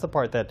 and that's the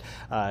part that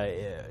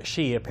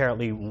she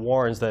apparently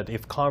warns that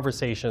if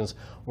conversations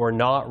were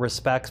not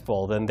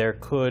respectful, then there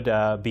could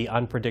be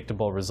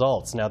unpredictable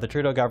results. Now, the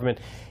Trudeau government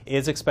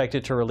is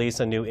expected to release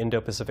a new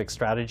Indo-Pacific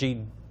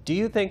strategy. Do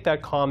you think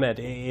that comment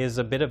is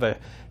a bit of a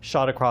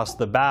shot across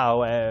the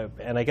bow?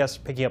 And I guess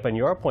picking up on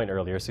your point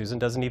earlier, Susan,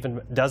 does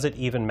it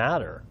even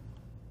matter?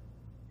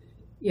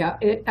 Yeah,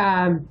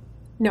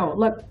 no,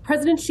 look,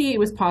 President Xi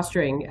was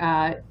posturing.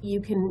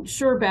 You can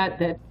sure bet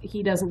that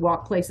he doesn't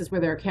walk places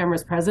where there are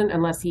cameras present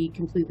unless he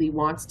completely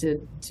wants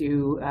to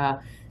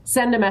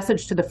send a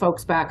message to the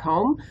folks back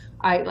home.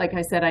 Like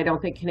I said, I don't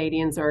think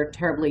Canadians are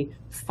terribly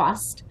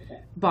fussed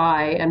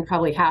by and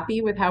probably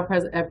happy with how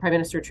Prime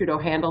Minister Trudeau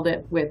handled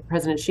it with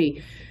President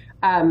Xi.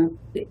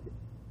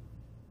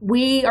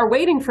 We are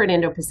waiting for an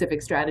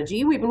Indo-Pacific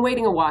strategy. We've been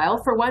waiting a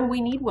while. For one,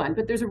 we need one,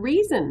 but there's a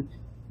reason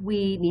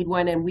we need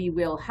one and we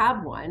will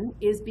have one,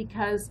 is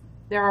because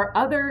there are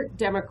other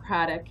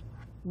democratic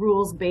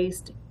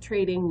rules-based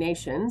trading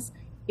nations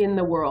in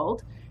the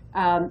world.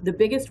 The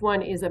biggest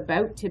one is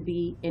about to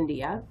be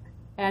India.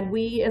 And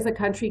we as a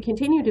country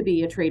continue to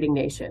be a trading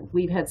nation.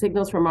 We've had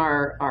signals from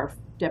our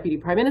Deputy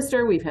Prime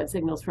Minister, we've had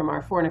signals from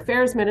our Foreign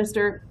Affairs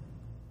Minister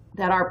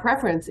that our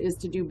preference is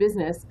to do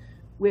business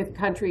with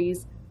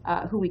countries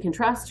who we can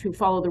trust, who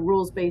follow the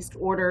rules-based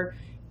order,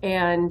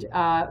 and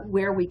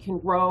where we can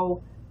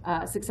grow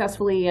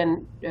successfully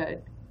and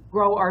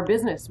grow our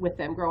business with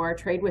them, grow our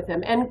trade with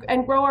them,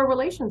 and grow our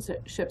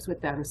relationships with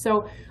them.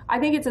 So I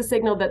think it's a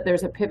signal that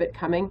there's a pivot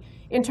coming.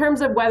 In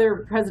terms of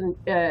whether President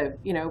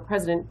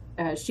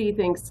Xi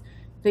thinks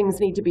things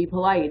need to be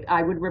polite,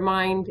 I would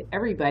remind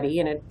everybody,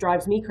 and it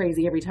drives me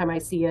crazy every time I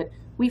see it,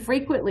 we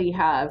frequently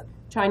have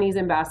Chinese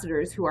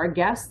ambassadors who are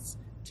guests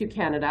to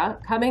Canada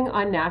coming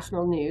on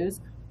national news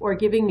or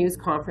giving news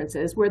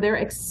conferences where they're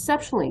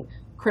exceptionally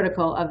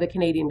critical of the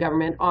Canadian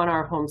government on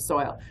our home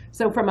soil.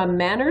 So from a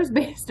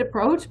manners-based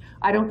approach,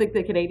 I don't think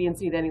the Canadians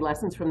need any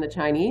lessons from the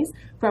Chinese.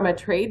 From a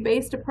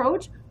trade-based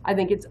approach, I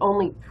think it's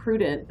only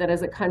prudent that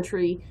as a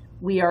country,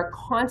 we are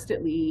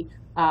constantly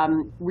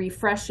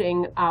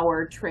refreshing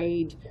our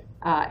trade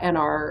and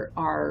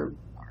our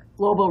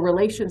global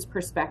relations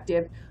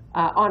perspective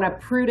on a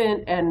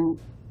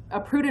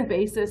prudent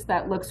basis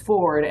that looks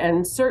forward.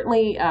 And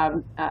certainly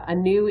a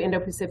new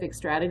Indo-Pacific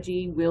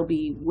strategy will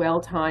be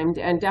well-timed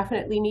and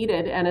definitely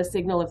needed, and a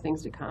signal of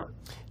things to come.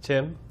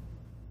 Tim?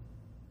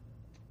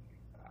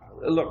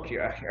 Look,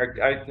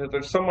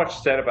 there's so much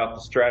said about the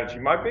strategy.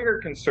 My bigger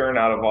concern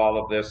out of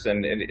all of this,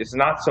 and it's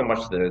not so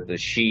much the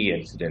Xi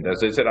incident.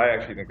 As I said, I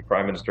actually think the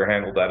Prime Minister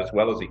handled that as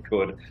well as he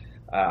could,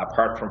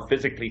 apart from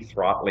physically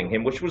throttling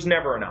him, which was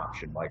never an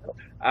option, Michael.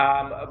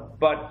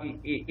 But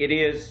it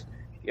is,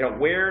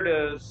 where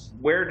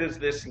does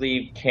this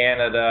leave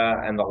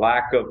Canada and the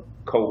lack of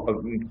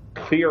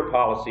clear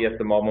policy at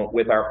the moment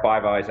with our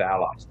Five Eyes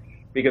allies?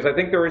 because I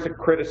think there is a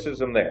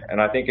criticism there,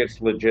 and I think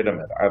it's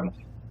legitimate.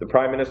 The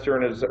Prime Minister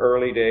in his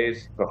early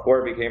days,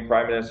 before he became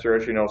Prime Minister,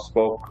 as you know,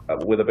 spoke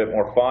with a bit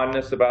more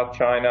fondness about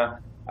China.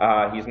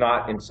 He's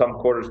not, in some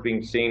quarters,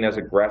 being seen as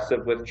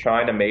aggressive with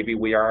China. Maybe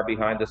we are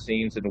behind the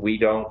scenes and we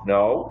don't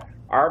know.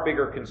 Our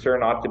bigger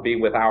concern ought to be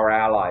with our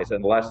allies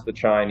and less the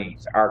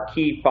Chinese. Our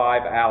key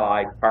Five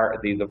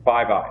the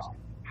Five Eyes.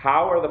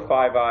 How are the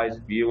Five Eyes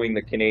viewing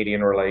the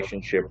Canadian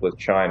relationship with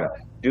China?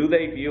 Do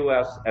they view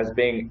us as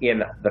being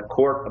in the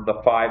court of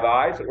the Five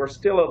Eyes, or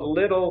still a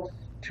little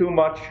too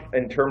much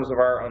in terms of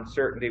our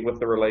uncertainty with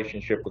the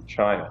relationship with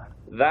China?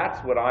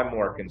 That's what I'm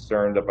more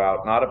concerned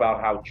about, not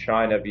about how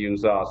China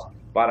views us,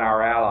 but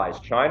our allies.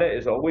 China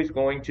is always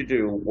going to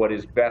do what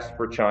is best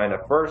for China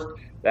first.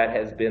 That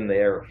has been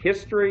their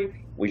history.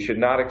 We should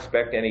not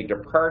expect any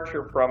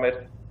departure from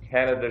it.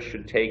 Canada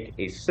should take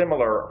a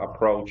similar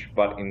approach,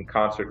 but in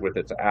concert with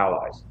its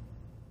allies.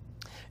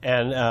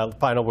 And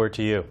final word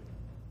to you.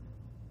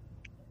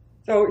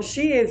 So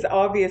she is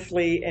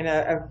obviously in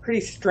a pretty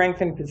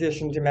strengthened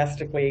position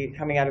domestically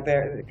coming out of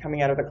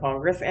the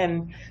Congress,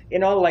 and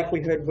in all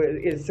likelihood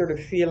is sort of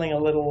feeling a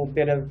little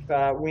bit of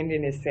wind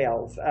in his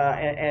sails,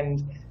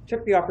 and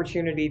took the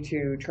opportunity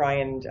to try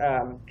and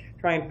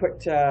put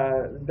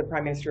the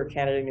Prime Minister of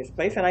Canada in his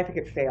place, and I think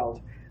it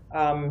failed.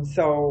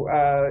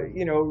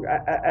 You know,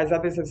 as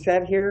others have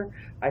said here,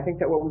 I think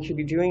that what we should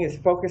be doing is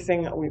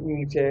focusing. We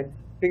need to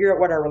figure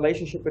out what our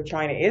relationship with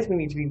China is. We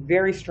need to be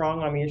very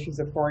strong on the issues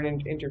of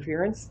foreign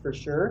interference, for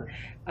sure.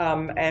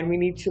 And we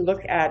need to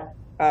look at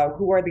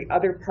who are the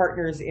other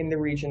partners in the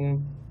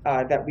region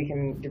that we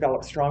can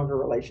develop stronger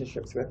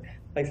relationships with,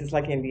 places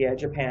like India,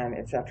 Japan,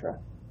 etc.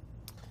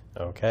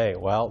 Okay,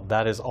 well,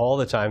 that is all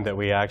the time that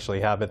we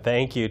actually have. But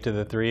thank you to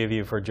the three of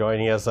you for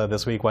joining us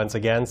this week once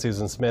again.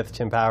 Susan Smith,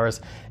 Tim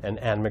Powers, and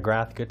Anne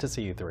McGrath. Good to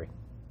see you three.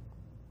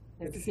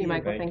 Good to see you,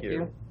 Michael. Thank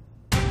you.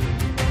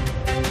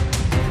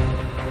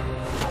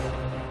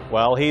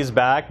 Well, he's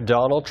back.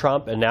 Donald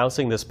Trump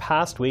announcing this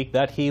past week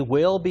that he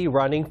will be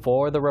running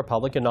for the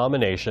Republican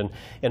nomination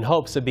in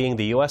hopes of being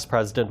the U.S.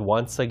 president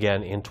once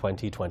again in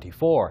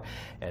 2024.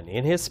 And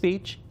in his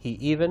speech, he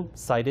even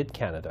cited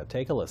Canada.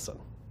 Take a listen.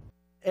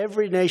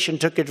 Every nation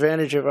took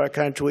advantage of our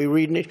country.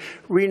 We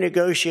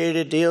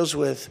renegotiated deals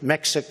with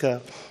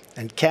Mexico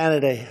and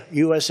Canada,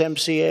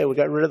 USMCA. We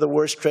got rid of the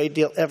worst trade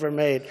deal ever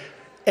made.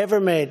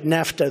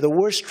 NAFTA, the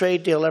worst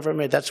trade deal ever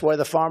made. That's why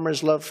the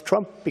farmers love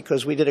Trump,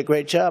 because we did a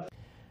great job.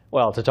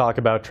 Well, to talk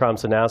about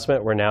Trump's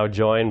announcement, we're now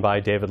joined by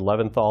David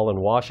Leventhal in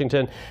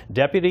Washington,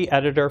 deputy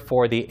editor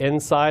for The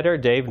Insider.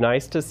 Dave,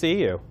 nice to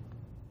see you.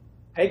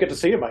 Hey, good to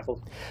see you,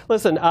 Michael.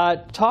 Listen,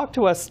 talk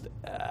to us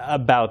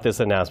about this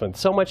announcement.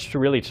 So much to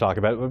really talk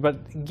about,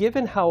 but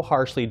given how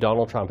harshly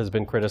Donald Trump has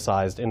been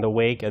criticized in the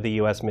wake of the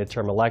U.S.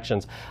 midterm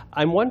elections,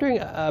 I'm wondering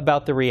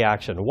about the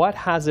reaction. What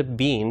has it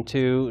been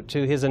to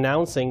his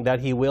announcing that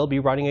he will be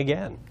running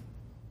again?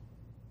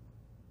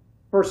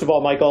 First of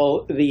all,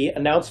 Michael, the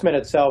announcement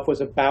itself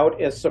was about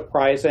as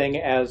surprising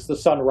as the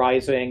sun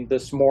rising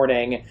this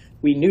morning.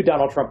 We knew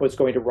Donald Trump was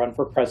going to run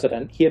for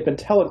president. He had been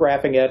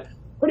telegraphing it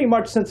pretty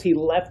much since he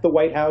left the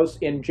White House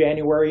in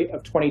January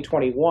of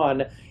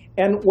 2021.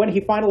 And when he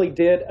finally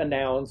did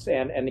announce,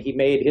 and he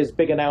made his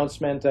big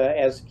announcement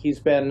as he's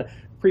been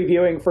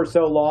previewing for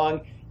so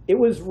long, it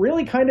was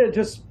really kind of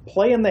just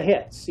playing the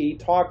hits. He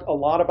talked a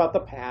lot about the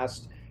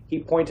past. He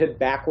pointed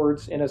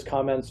backwards in his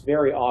comments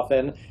very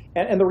often.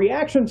 And the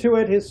reaction to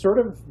it has sort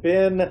of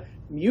been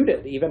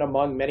muted, even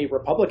among many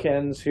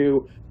Republicans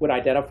who would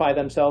identify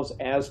themselves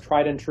as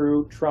tried and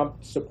true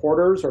Trump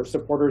supporters or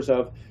supporters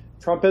of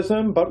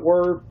Trumpism, but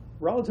were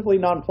relatively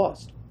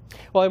nonplussed.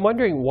 Well, I'm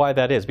wondering why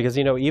that is, because,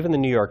 you know, even the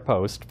New York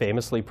Post,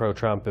 famously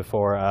pro-Trump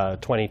before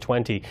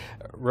 2020,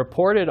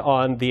 reported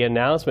on the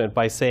announcement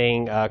by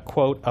saying,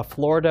 quote, a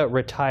Florida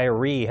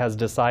retiree has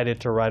decided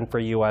to run for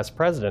U.S.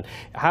 president.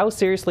 How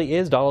seriously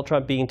is Donald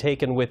Trump being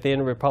taken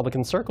within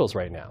Republican circles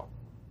right now?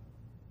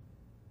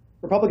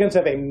 Republicans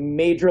have a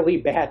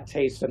majorly bad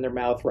taste in their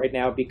mouth right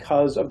now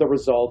because of the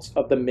results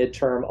of the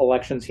midterm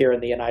elections here in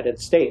the United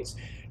States.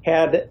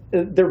 Had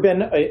there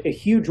been a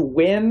huge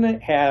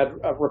win, had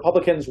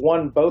Republicans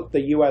won both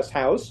the U.S.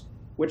 House,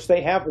 which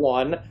they have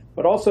won,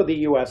 but also the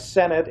U.S.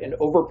 Senate, and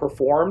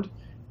overperformed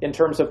in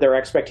terms of their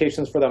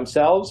expectations for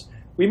themselves,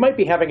 we might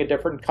be having a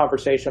different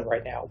conversation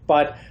right now.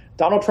 But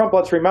Donald Trump,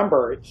 let's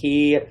remember,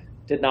 he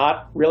did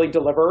not really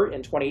deliver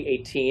in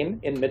 2018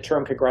 in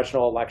midterm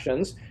congressional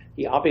elections.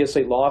 He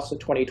obviously lost the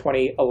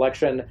 2020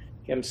 election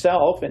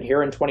himself, and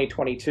here in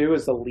 2022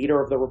 as the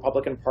leader of the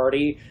Republican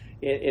Party,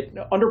 it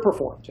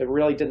underperformed. It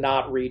really did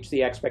not reach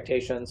the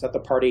expectations that the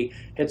party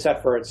had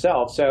set for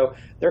itself. So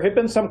there have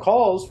been some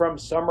calls from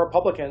some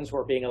Republicans who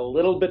are being a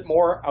little bit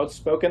more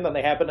outspoken than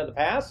they have been in the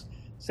past,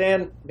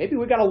 saying maybe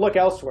we got to look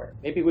elsewhere.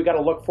 Maybe we got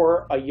to look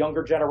for a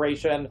younger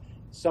generation,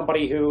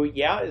 somebody who,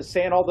 yeah, is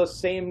saying all the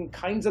same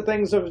kinds of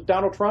things of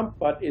Donald Trump,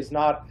 but is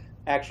not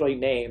actually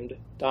named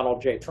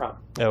Donald J. Trump.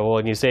 Well,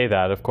 when you say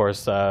that, of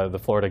course, the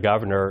Florida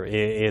governor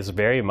is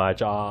very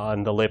much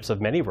on the lips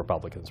of many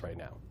Republicans right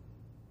now.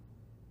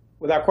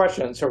 Without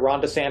question. So Ron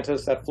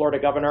DeSantis, that Florida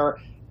governor,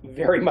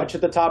 very much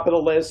at the top of the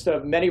list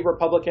of many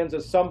Republicans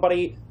as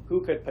somebody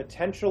who could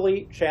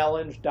potentially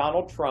challenge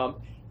Donald Trump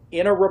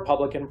in a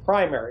Republican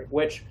primary,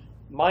 which,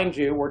 mind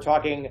you, we're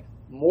talking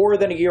more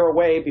than a year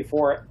away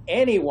before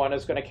anyone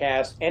is going to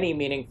cast any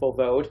meaningful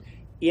vote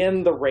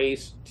in the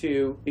race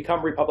to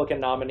become Republican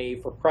nominee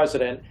for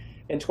president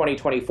in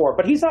 2024.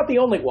 But he's not the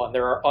only one.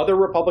 There are other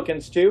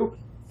Republicans, too.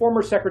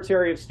 Former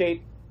Secretary of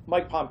State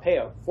Mike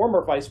Pompeo,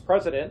 former Vice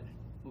President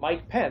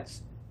Mike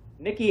Pence,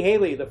 Nikki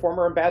Haley, the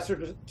former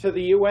ambassador to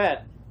the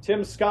UN,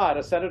 Tim Scott,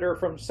 a senator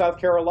from South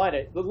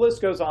Carolina. The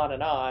list goes on.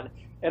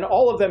 And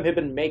all of them have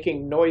been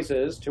making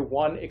noises to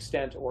one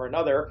extent or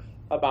another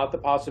about the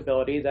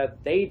possibility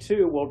that they,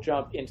 too, will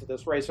jump into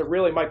this race. So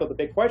really, Michael, the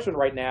big question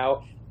right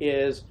now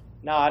is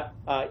not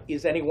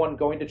is anyone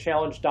going to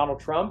challenge Donald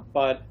Trump,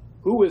 but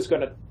who is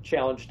going to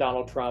challenge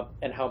Donald Trump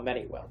and how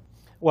many will.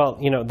 Well,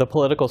 you know, the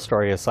political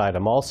story aside,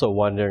 I'm also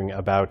wondering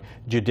about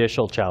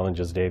judicial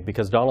challenges, Dave,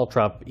 because Donald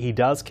Trump, he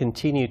does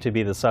continue to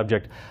be the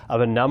subject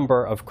of a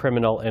number of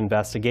criminal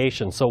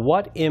investigations. So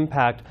what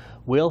impact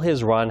will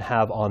his run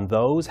have on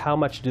those? How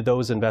much do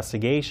those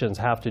investigations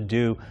have to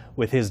do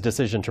with his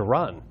decision to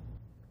run?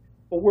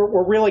 Well,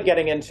 we're really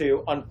getting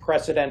into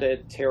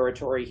unprecedented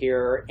territory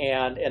here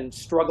and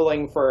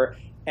struggling for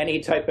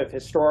any type of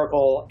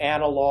historical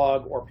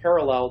analog or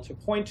parallel to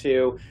point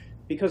to,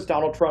 because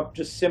Donald Trump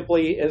just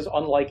simply is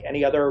unlike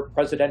any other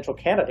presidential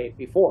candidate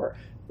before.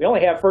 We only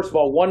have, first of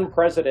all, one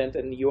president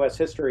in U.S.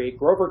 history,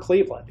 Grover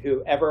Cleveland,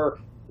 who ever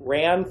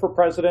ran for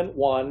president,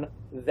 won,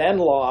 then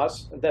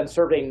lost, then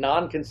served a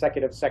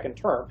non-consecutive second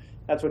term.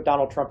 That's what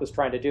Donald Trump is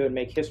trying to do and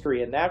make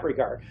history in that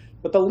regard.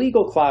 But the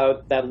legal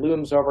cloud that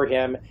looms over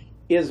him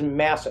is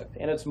massive,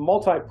 and it's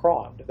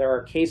multi-pronged. There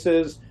are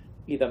cases,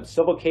 be them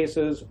civil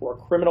cases or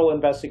criminal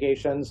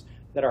investigations,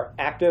 that are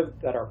active,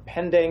 that are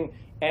pending,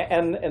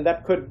 and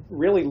that could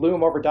really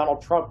loom over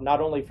Donald Trump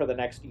not only for the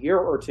next year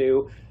or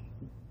two,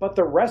 but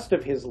the rest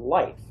of his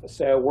life.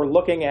 So we're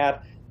looking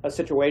at a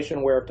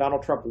situation where if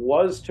Donald Trump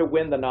was to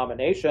win the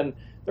nomination,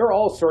 there are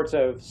all sorts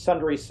of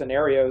sundry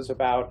scenarios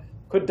about,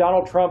 could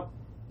Donald Trump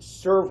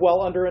serve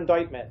well under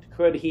indictment?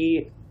 Could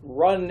he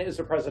run as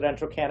a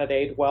presidential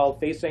candidate while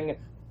facing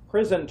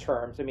prison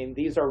terms? I mean,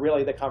 these are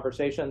really the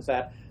conversations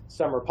that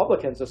some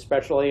Republicans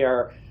especially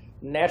are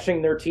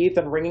gnashing their teeth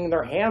and wringing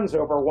their hands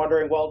over,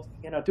 wondering, well,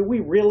 you know, do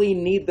we really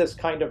need this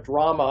kind of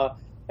drama?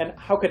 And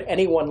how could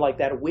anyone like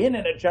that win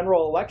in a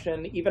general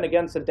election, even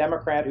against a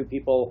Democrat who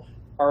people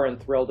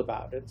aren't thrilled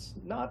about? It's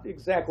not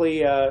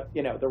exactly,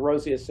 you know, the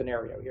rosiest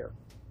scenario here.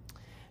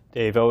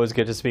 Dave, always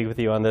good to speak with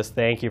you on this.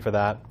 Thank you for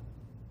that.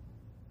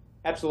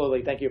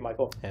 Absolutely. Thank you,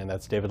 Michael. And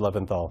that's David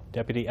Leventhal,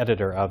 Deputy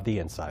Editor of The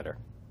Insider.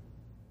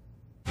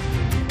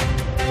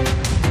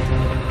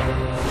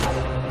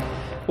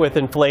 With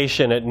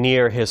inflation at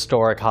near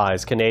historic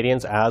highs,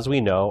 Canadians, as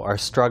we know, are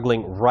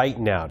struggling right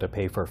now to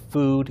pay for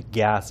food,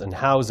 gas, and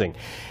housing.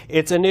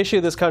 It's an issue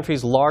this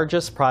country's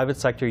largest private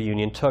sector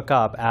union took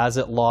up as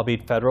it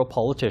lobbied federal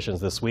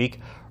politicians this week,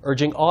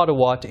 urging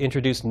Ottawa to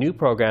introduce new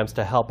programs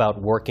to help out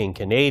working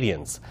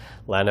Canadians.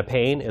 Lana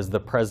Payne is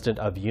the president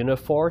of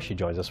Unifor. She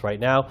joins us right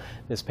now.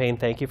 Ms. Payne,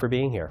 thank you for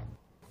being here.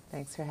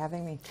 Thanks for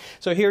having me.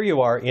 So here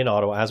you are in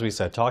Ottawa, as we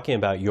said, talking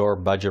about your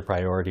budget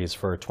priorities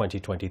for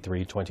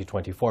 2023,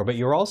 2024, but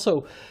you're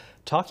also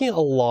talking a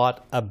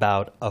lot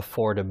about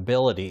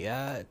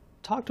affordability.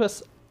 Talk to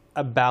us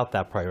about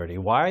that priority.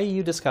 Why are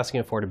you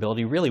discussing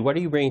affordability? Really, what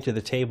are you bringing to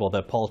the table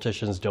that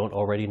politicians don't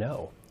already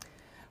know?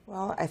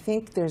 Well, I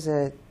think there's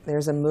a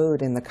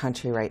mood in the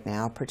country right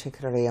now,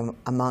 particularly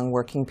among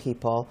working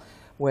people,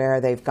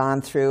 where they've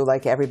gone through,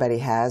 like everybody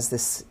has,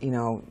 this, you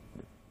know,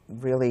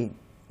 really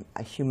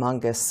a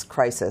humongous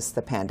crisis,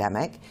 the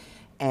pandemic.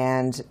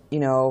 And, you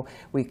know,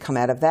 we come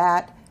out of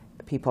that,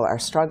 people are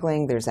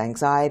struggling, there's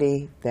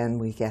anxiety, then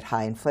we get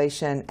high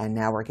inflation, and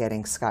now we're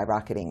getting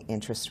skyrocketing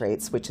interest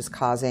rates, which is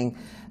causing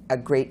a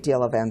great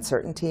deal of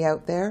uncertainty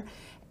out there.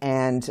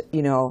 And,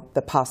 you know,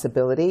 the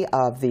possibility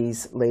of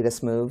these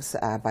latest moves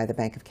by the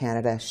Bank of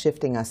Canada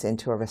shifting us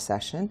into a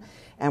recession.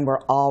 And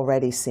we're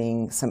already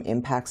seeing some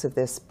impacts of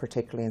this,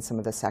 particularly in some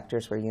of the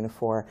sectors where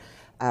Unifor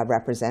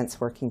represents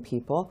working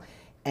people.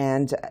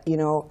 And, you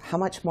know, how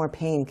much more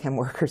pain can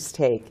workers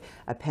take?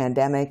 A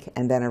pandemic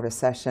and then a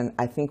recession.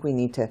 I think we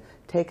need to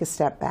take a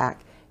step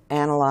back,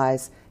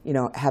 analyze, you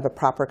know, have a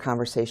proper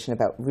conversation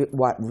about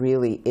what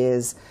really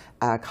is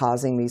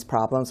causing these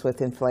problems with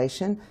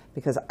inflation,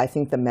 because I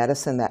think the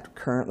medicine that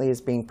currently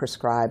is being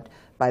prescribed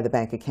by the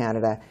Bank of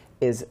Canada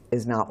is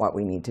not what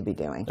we need to be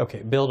doing.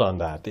 Okay, build on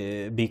that,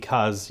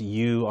 because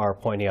you are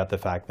pointing out the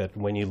fact that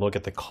when you look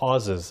at the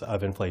causes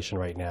of inflation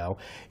right now,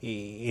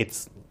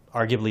 it's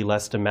arguably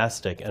less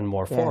domestic and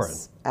more foreign.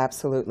 Yes,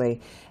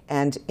 absolutely.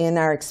 And in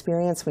our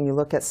experience, when you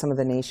look at some of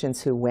the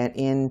nations who went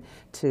in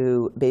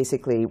to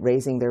basically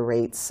raising their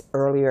rates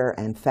earlier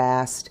and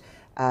fast,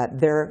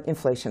 their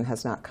inflation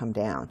has not come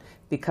down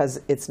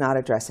because it's not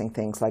addressing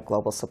things like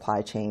global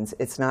supply chains.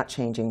 It's not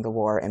changing the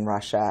war in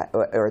Russia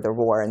or the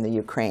war in the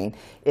Ukraine.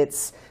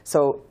 It's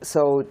so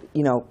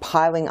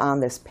piling on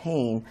this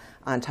pain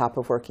on top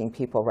of working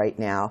people right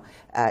now,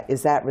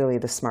 is that really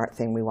the smart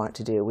thing we want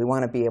to do? We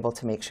want to be able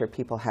to make sure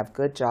people have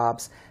good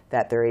jobs,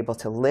 that they're able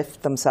to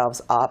lift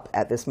themselves up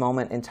at this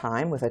moment in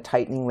time with a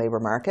tightening labor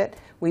market.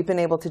 We've been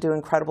able to do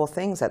incredible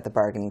things at the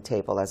bargaining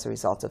table as a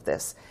result of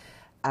this.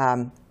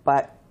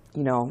 But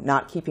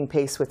not keeping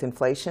pace with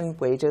inflation,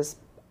 wages,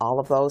 all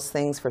of those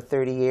things for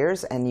 30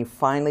 years, and you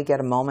finally get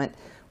a moment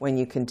when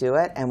you can do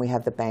it, and we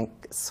have the bank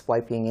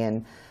swooping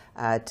in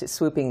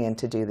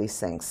to do these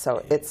things.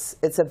 So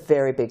it's a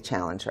very big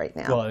challenge right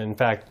now. Well, in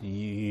fact,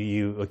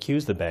 you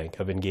accuse the bank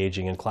of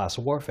engaging in class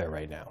warfare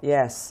right now.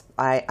 Yes,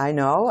 I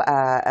know,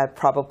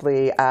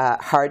 probably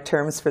hard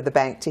terms for the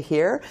bank to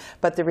hear,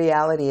 but the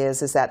reality is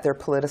that they're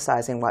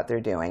politicizing what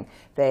they're doing.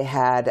 They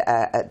had,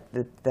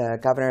 the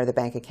governor of the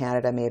Bank of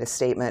Canada made a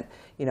statement,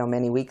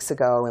 many weeks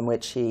ago in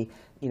which he,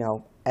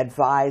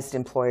 advised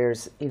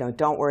employers,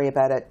 don't worry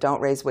about it,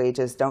 don't raise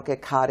wages, don't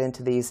get caught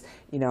into these,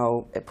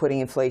 putting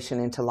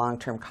inflation into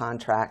long-term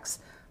contracts.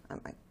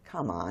 I'm like,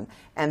 come on.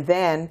 And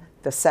then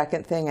the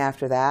second thing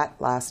after that,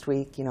 last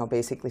week,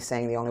 basically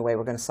saying the only way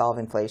we're going to solve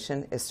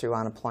inflation is through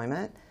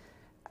unemployment.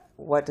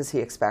 What does he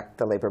expect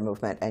the labor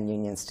movement and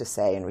unions to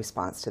say in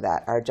response to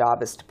that? Our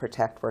job is to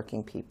protect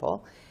working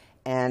people.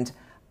 And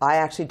I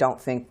actually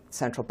don't think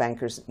central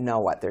bankers know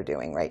what they're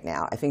doing right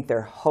now. I think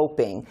they're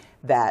hoping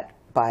that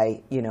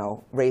by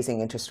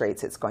raising interest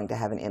rates, it's going to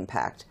have an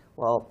impact.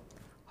 Well,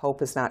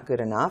 hope is not good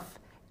enough,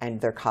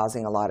 and they're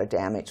causing a lot of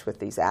damage with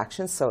these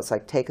actions. So it's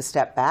like, take a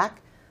step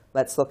back.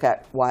 Let's look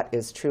at what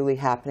is truly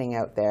happening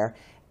out there.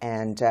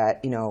 And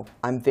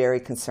I'm very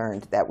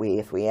concerned that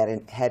if we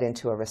head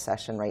into a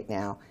recession right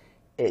now,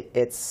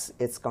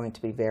 it's going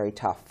to be very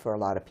tough for a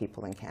lot of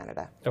people in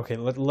Canada. Okay,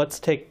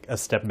 let's take a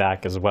step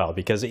back as well,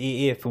 because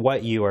if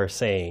what you are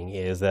saying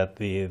is that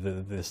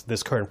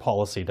this current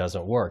policy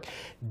doesn't work,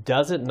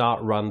 does it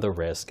not run the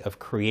risk of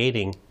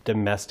creating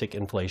domestic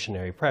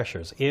inflationary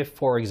pressures? If,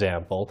 for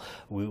example,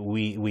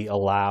 we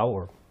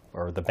allow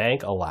or the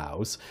bank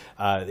allows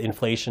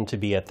inflation to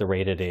be at the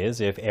rate it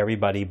is, if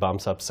everybody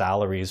bumps up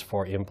salaries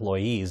for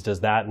employees, does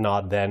that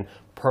not then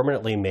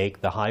permanently make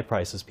the high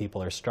prices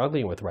people are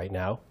struggling with right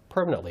now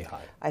permanently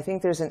high? I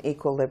think there's an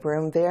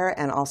equilibrium there,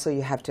 and also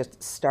you have to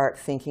start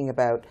thinking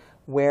about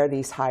where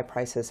these high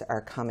prices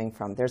are coming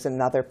from. There's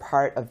another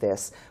part of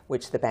this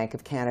which the Bank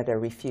of Canada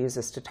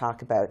refuses to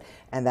talk about,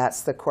 and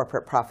that's the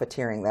corporate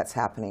profiteering that's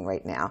happening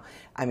right now.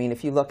 I mean,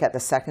 if you look at the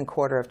second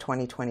quarter of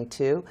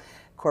 2022,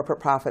 corporate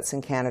profits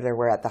in Canada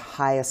were at the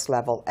highest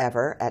level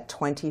ever at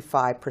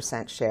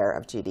 25% share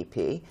of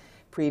GDP.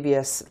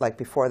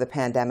 Before the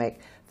pandemic,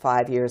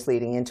 5 years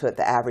leading into it,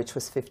 the average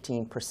was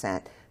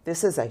 15%.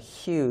 This is a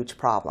huge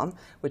problem,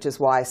 which is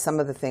why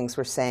some of the things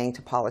we're saying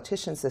to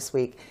politicians this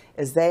week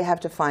is they have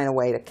to find a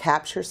way to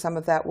capture some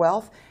of that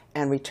wealth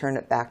and return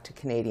it back to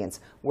Canadians.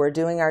 We're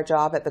doing our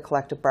job at the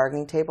collective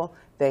bargaining table.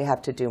 They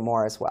have to do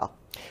more as well.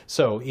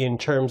 So in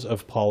terms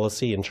of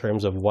policy, in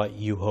terms of what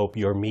you hope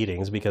your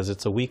meetings, because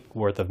it's a week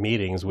worth of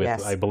meetings with,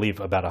 yes, I believe,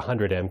 about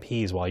 100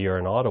 MPs while you're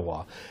in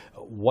Ottawa,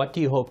 what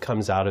do you hope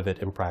comes out of it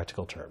in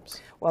practical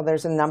terms? Well,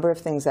 there's a number of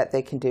things that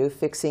they can do.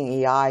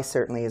 Fixing EI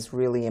certainly is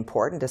really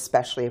important,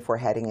 especially if we're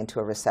heading into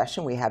a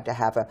recession. We have to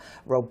have a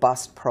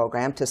robust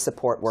program to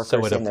support workers.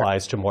 So it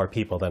applies to more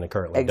people than it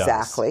currently does.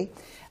 Exactly.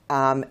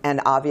 And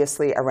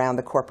obviously around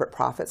the corporate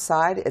profit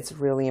side, it's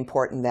really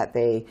important that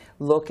they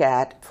look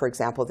at, for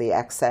example, the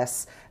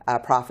excess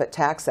profit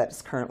tax that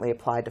is currently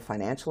applied to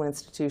financial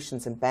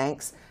institutions and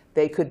banks.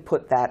 They could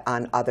put that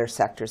on other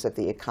sectors of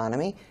the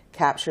economy,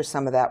 capture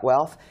some of that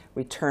wealth,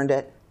 return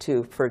it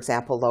to, for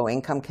example,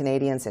 low-income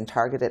Canadians in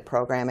targeted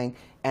programming,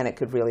 and it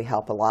could really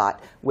help a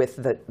lot with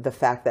the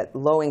fact that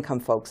low-income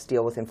folks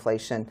deal with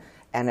inflation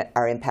and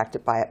are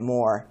impacted by it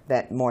more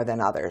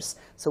than others.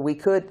 So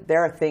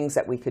there are things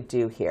that we could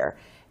do here,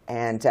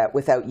 and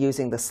without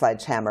using the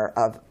sledgehammer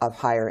of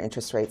higher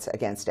interest rates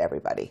against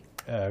everybody.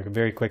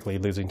 Very quickly,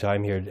 losing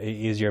time here,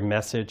 is your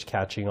message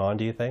catching on,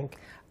 do you think?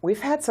 We've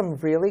had some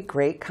really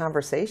great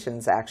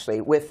conversations,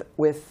 actually, with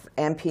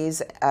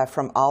MPs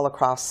from all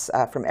across,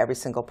 from every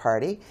single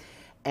party.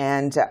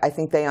 And I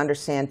think they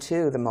understand,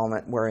 too, the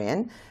moment we're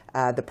in.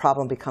 The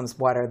problem becomes,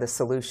 what are the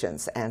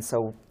solutions? And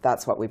so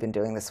that's what we've been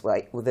doing this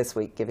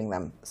week, giving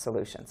them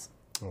solutions.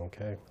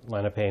 Okay.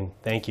 Lana Payne,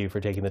 thank you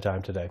for taking the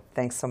time today.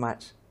 Thanks so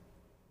much.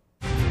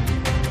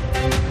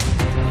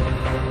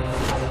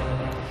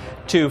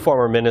 Two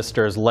former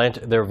ministers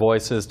lent their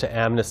voices to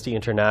Amnesty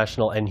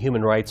International and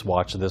Human Rights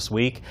Watch this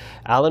week.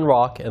 Alan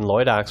Rock and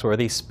Lloyd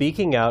Axworthy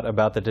speaking out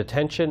about the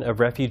detention of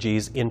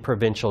refugees in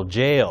provincial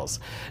jails.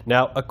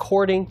 Now,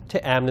 according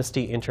to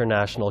Amnesty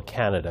International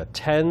Canada,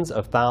 tens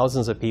of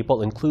thousands of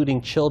people,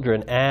 including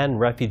children and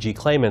refugee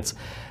claimants,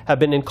 have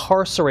been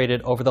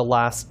incarcerated over the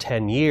last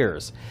 10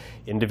 years.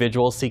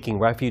 Individuals seeking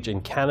refuge in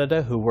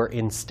Canada who were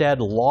instead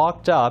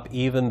locked up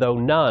even though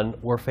none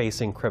were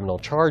facing criminal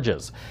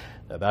charges.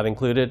 Now, that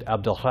included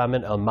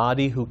Abdelrahman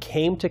El-Mahdi, who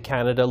came to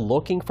Canada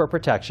looking for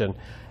protection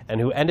and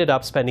who ended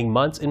up spending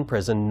months in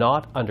prison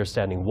not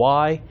understanding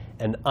why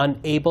and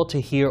unable to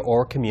hear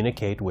or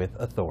communicate with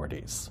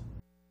authorities.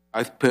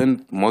 I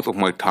spent most of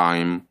my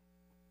time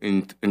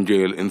in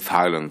jail in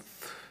silence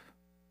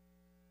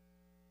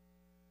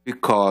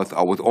because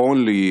I was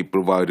only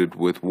provided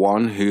with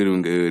one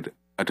hearing aid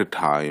at a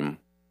time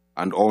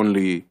and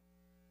only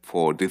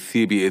for the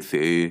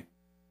CBSA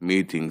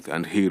meetings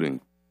and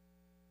hearings.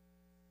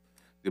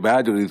 The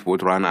batteries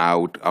would run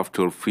out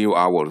after a few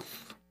hours.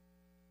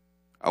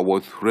 I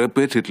was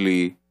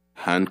repeatedly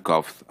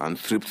handcuffed and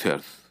strip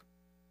searched.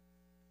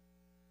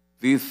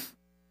 This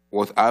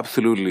was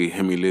absolutely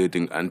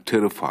humiliating and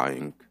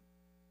terrifying,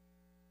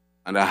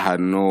 and I had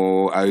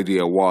no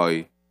idea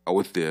why I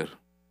was there.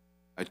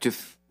 I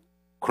just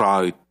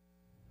cried.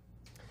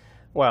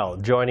 Well,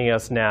 joining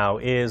us now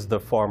is the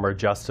former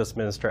Justice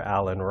Minister,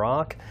 Alan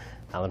Rock.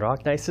 Alan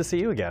Rock, nice to see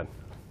you again.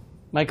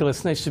 Michael,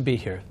 it's nice to be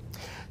here.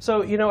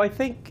 So, you know, I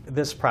think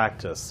this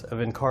practice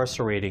of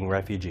incarcerating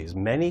refugees,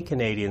 many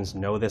Canadians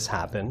know this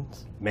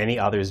happens, many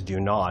others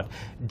do not.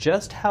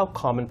 Just how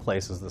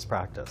commonplace is this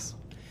practice?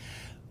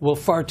 Well,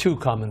 far too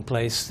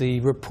commonplace. The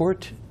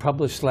report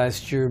published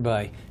last year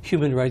by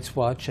Human Rights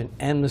Watch and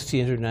Amnesty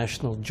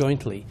International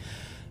jointly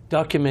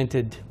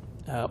documented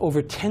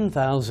over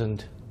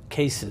 10,000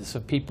 cases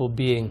of people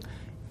being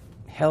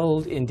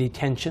held in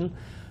detention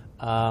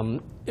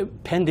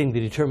pending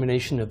the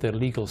determination of their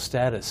legal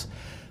status.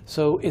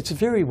 So it's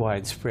very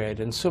widespread,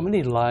 and so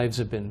many lives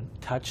have been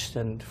touched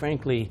and,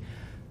 frankly,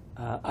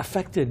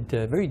 affected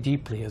very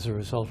deeply as a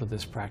result of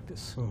this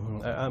practice.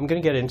 Mm-hmm. I'm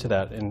going to get into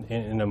that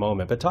in a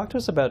moment, but talk to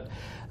us about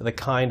the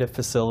kind of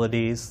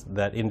facilities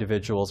that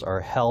individuals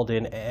are held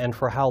in, and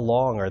for how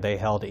long are they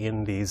held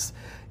in these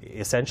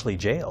essentially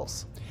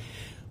jails?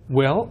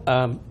 Well,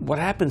 what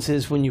happens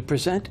is when you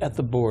present at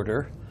the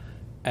border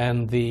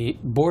and the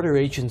border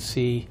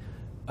agency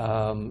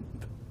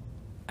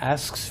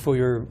asks for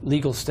your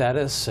legal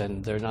status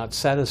and they're not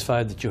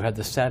satisfied that you have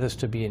the status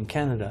to be in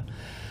Canada,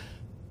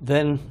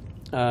 then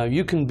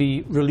you can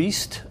be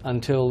released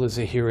until there's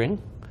a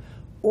hearing,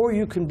 or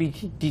you can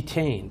be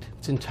detained.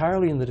 It's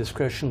entirely in the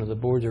discretion of the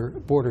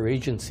border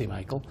agency,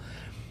 Michael.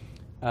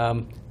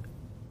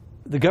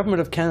 The Government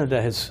of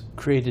Canada has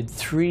created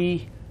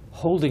 3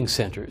 holding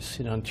centers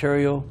in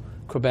Ontario,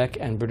 Quebec,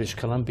 and British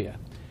Columbia,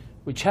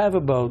 which have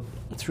about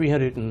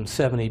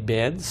 370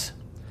 beds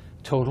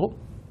total.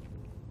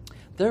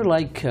 They're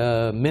like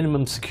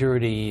minimum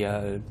security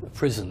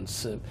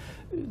prisons.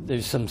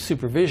 There's some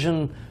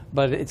supervision,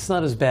 but it's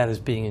not as bad as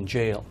being in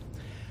jail.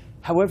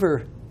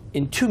 However,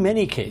 in too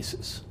many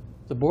cases,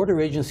 the border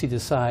agency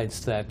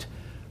decides that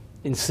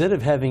instead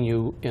of having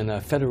you in a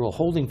federal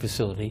holding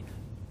facility,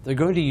 they're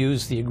going to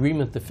use the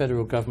agreement the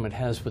federal government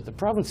has with the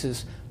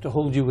provinces to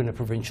hold you in a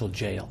provincial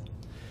jail.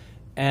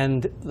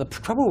 And the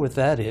trouble with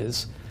that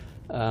is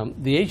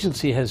the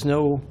agency has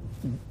no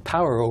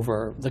power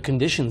over the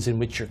conditions in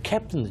which you're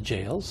kept in the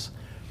jails.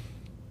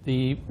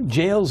 The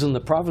jails in the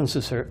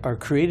provinces are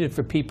created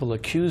for people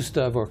accused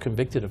of or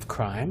convicted of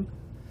crime.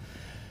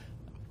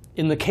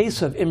 In the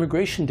case of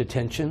immigration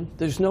detention,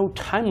 there's no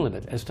time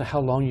limit as to how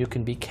long you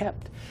can be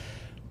kept.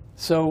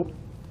 So,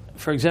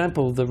 for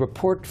example, the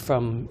report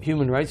from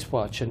Human Rights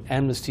Watch and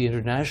Amnesty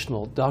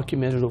International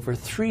documented over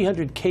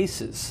 300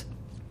 cases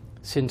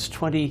since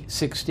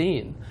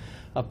 2016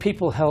 of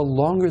people held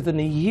longer than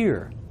a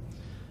year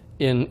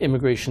in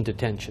immigration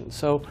detention.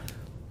 So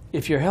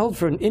if you're held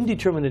for an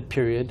indeterminate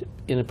period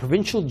in a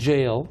provincial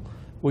jail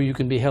where you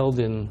can be held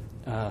in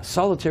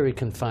solitary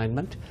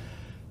confinement,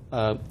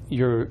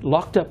 you're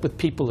locked up with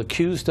people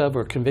accused of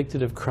or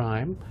convicted of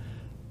crime,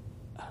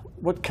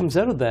 what comes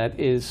out of that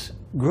is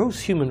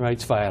gross human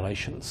rights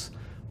violations,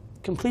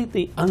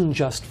 completely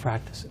unjust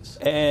practices.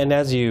 And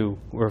as you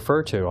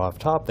refer to off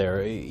top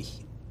there,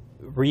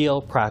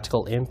 real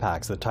practical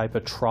impacts, the type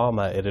of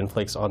trauma it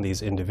inflicts on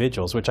these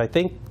individuals, which I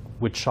think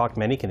would shock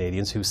many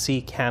Canadians who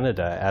see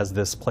Canada as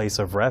this place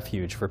of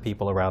refuge for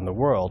people around the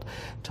world.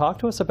 Talk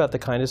to us about the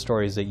kind of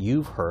stories that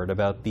you've heard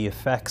about the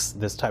effects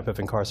this type of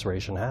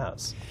incarceration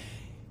has.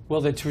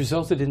 Well, it's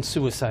resulted in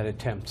suicide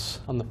attempts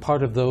on the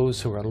part of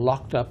those who are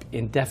locked up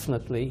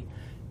indefinitely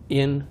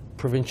in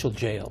provincial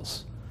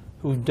jails,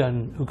 who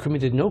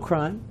committed no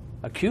crime,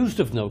 accused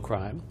of no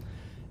crime,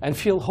 and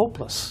feel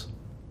hopeless,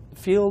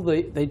 feel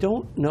they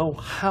don't know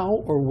how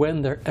or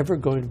when they're ever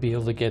going to be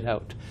able to get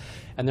out.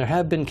 And there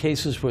have been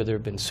cases where there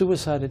have been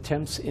suicide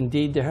attempts.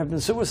 Indeed, there have been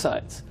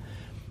suicides.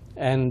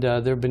 And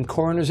there have been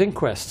coroner's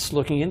inquests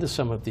looking into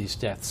some of these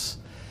deaths.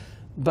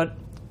 But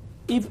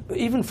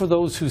even for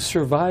those who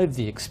survive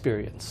the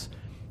experience,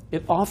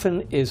 it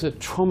often is a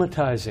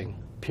traumatizing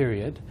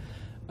period,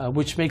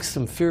 which makes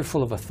them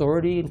fearful of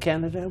authority in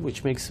Canada,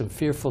 which makes them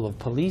fearful of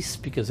police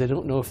because they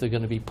don't know if they're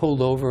going to be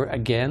pulled over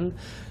again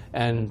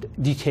and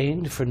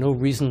detained for no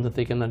reason that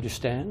they can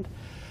understand.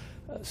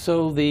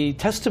 So the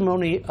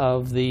testimony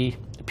of the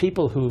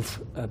people who've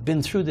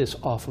been through this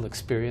awful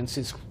experience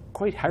is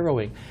quite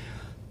harrowing.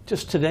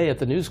 Just today at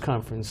the news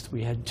conference,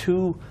 we had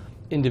 2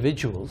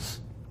 individuals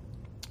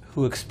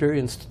who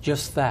experienced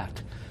just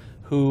that,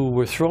 who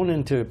were thrown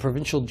into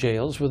provincial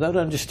jails without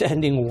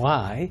understanding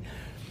why,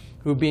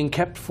 who were being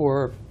kept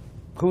for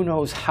who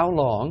knows how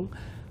long.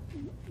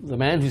 The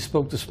man who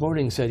spoke this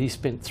morning said he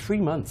spent 3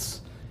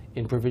 months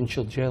in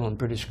provincial jail in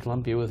British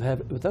Columbia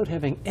without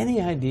having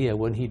any idea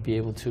when he'd be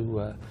able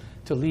to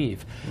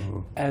leave. Mm-hmm.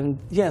 And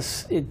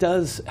yes, it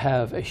does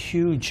have a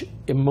huge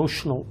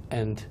emotional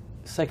and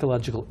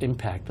psychological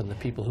impact on the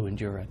people who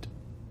endure it.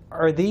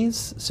 Are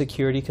these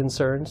security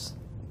concerns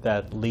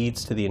that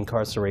leads to the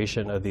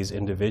incarceration of these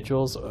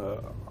individuals,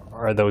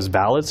 are those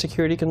valid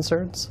security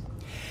concerns?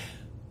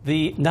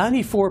 The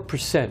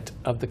 94%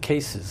 of the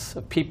cases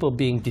of people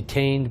being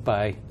detained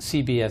by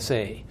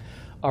CBSA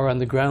are on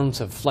the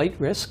grounds of flight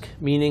risk,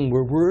 meaning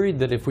we're worried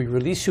that if we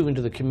release you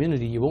into the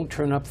community, you won't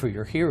turn up for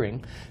your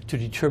hearing to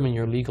determine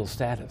your legal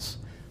status.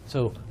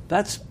 So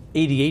that's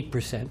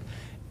 88%.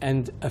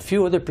 And a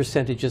few other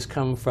percentages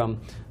come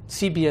from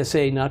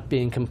CBSA not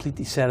being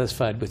completely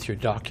satisfied with your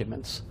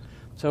documents.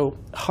 So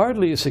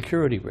hardly a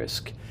security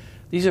risk.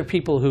 These are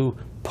people who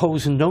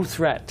pose no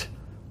threat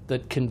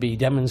that can be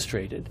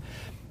demonstrated.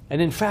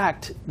 And in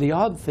fact, the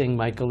odd thing,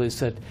 Michael, is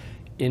that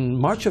in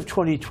March of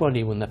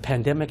 2020, when the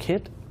pandemic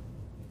hit,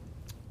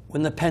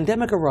 when the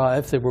pandemic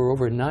arrived, there were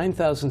over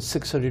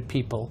 9,600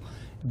 people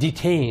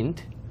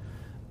detained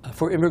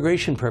for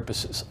immigration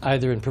purposes,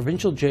 either in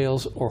provincial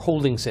jails or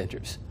holding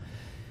centers.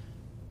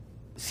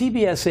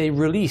 CBSA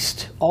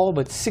released all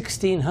but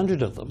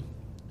 1,600 of them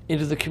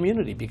into the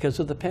community because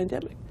of the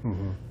pandemic.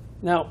 Mm-hmm.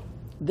 Now,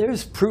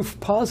 there's proof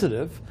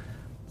positive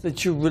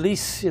that you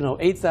release,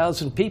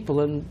 8,000 people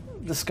and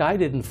the sky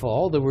didn't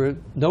fall. There were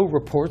no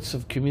reports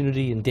of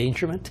community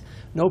endangerment,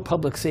 no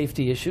public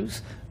safety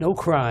issues, no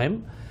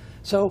crime.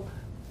 So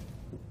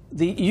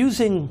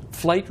using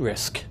flight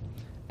risk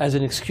as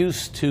an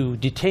excuse to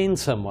detain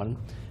someone,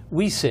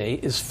 we say,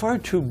 is far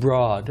too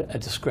broad a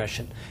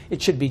discretion.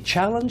 It should be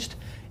challenged.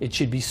 It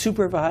should be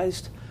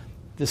supervised.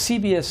 The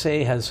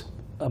CBSA has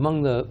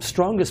among the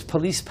strongest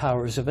police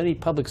powers of any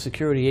public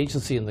security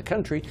agency in the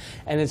country,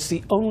 and it's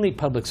the only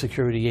public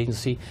security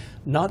agency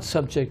not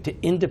subject to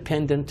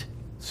independent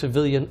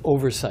civilian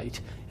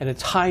oversight. And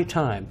it's high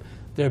time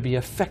there be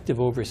effective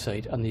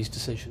oversight on these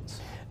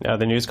decisions. Now,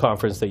 the news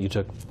conference that you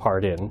took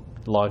part in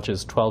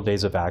launches 12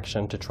 days of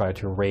action to try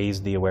to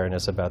raise the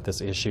awareness about this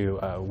issue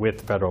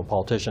with federal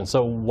politicians.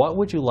 So what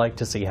would you like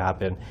to see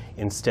happen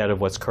instead of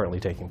what's currently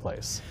taking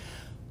place?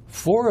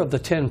 4 of the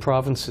 10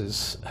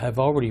 provinces have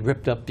already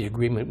ripped up the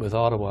agreement with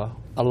Ottawa,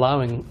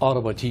 allowing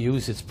Ottawa to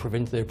use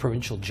their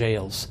provincial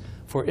jails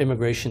for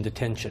immigration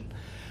detention.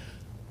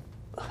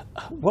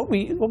 What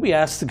we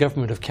ask the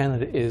Government of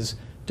Canada is,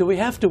 do we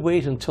have to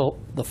wait until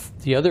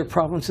the other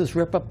provinces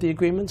rip up the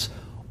agreements?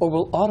 Or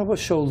will Ottawa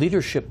show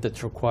leadership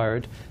that's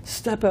required,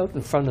 step out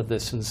in front of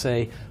this and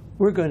say,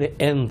 we're going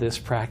to end this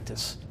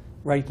practice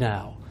right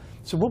now?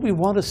 So what we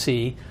want to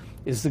see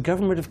is the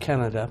Government of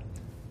Canada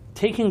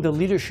taking the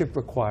leadership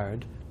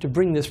required to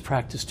bring this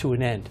practice to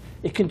an end.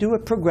 It can do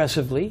it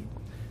progressively.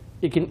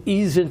 It can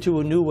ease into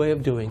a new way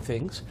of doing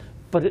things,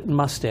 but it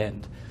must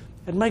end.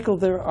 And Michael,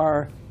 there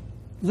are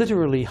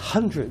literally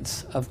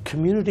hundreds of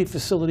community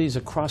facilities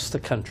across the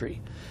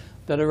country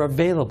that are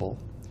available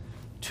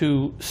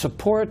to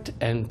support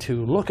and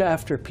to look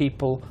after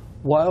people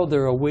while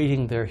they're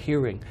awaiting their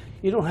hearing.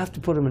 You don't have to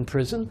put them in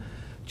prison.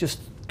 Just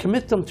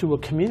commit them to a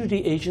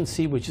community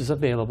agency which is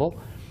available,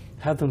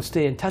 have them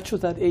stay in touch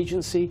with that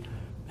agency,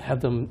 have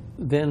them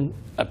then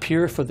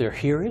appear for their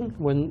hearing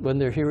when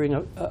their hearing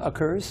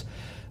occurs.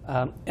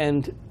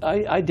 And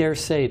I dare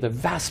say the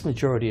vast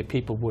majority of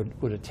people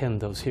would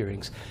attend those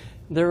hearings.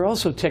 There are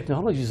also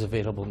technologies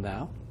available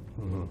now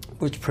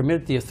which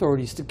permit the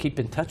authorities to keep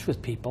in touch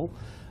with people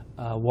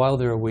while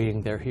they're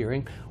awaiting their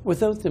hearing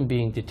without them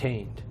being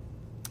detained.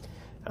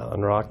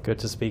 Alan Rock, good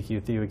to speak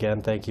with you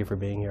again. Thank you for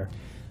being here.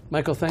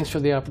 Michael, thanks for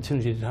the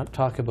opportunity to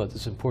talk about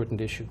this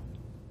important issue.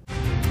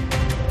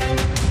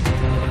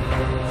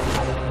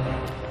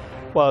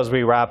 Well, as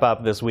we wrap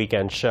up this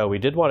weekend show, we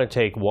did want to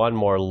take one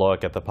more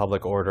look at the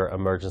Public Order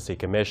Emergency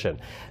Commission.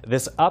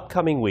 This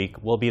upcoming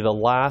week will be the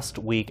last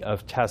week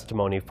of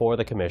testimony for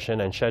the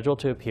Commission, and scheduled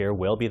to appear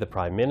will be the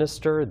Prime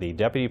Minister, the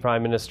Deputy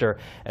Prime Minister,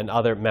 and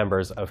other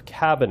members of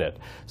Cabinet.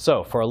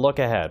 So, for a look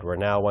ahead, we're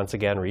now once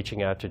again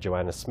reaching out to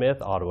Joanna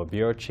Smith, Ottawa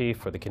Bureau Chief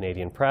for the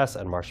Canadian Press,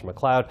 and Marsha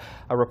McLeod,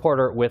 a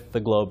reporter with the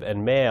Globe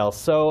and Mail.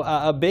 So,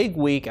 a big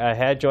week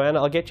ahead.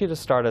 Joanna, I'll get you to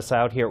start us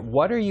out here.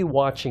 What are you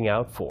watching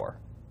out for?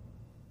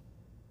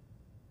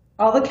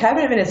 All the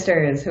cabinet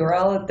ministers who are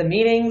all at the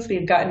meetings.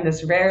 We've gotten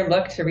this rare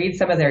look to read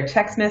some of their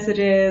text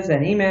messages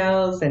and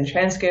emails and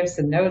transcripts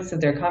and notes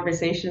of their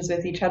conversations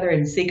with each other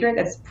in secret.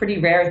 That's a pretty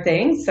rare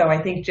thing. So I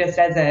think just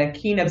as a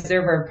keen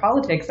observer of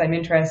politics, I'm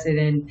interested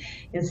in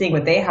seeing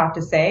what they have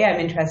to say. I'm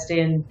interested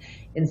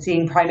in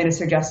seeing Prime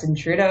Minister Justin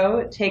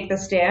Trudeau take the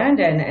stand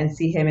and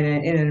see him in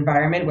an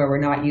environment where we're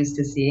not used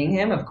to seeing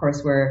him. Of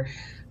course, we're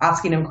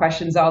asking him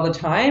questions all the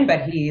time,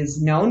 but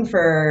he's known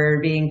for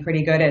being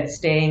pretty good at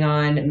staying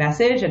on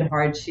message and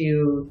hard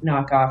to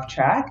knock off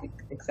track,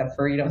 except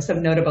for,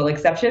 some notable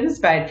exceptions.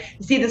 But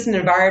you see this in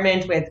an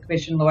environment with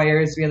commission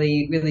lawyers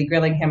really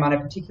grilling him on a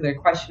particular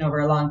question over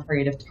a long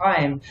period of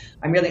time.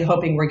 I'm really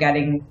hoping we're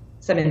getting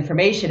some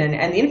information.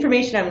 And the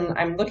information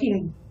I'm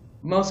looking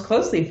most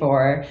closely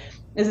for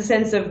is a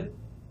sense of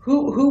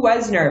who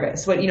was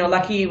nervous.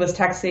 Lucky was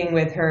texting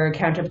with her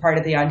counterpart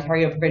at the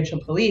Ontario Provincial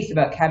Police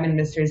about cabinet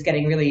ministers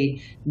getting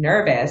really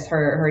nervous,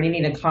 her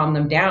needing to calm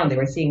them down. They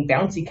were seeing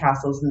bouncy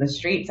castles in the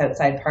streets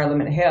outside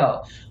Parliament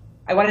Hill.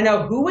 I want to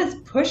know who was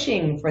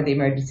pushing for the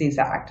Emergencies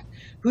Act.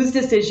 Whose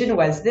decision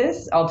was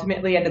this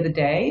ultimately, end of the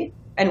day?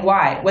 And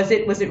why? Was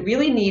it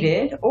really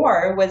needed,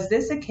 or was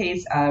this a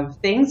case of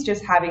things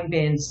just having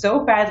been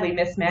so badly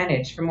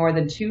mismanaged for more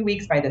than 2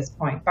 weeks by this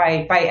point,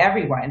 by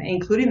everyone,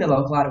 including the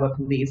local Ottawa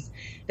police,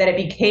 that it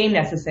became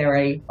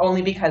necessary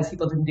only because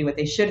people didn't do what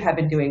they should have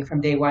been doing from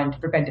day one to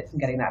prevent it from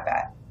getting that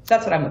bad? So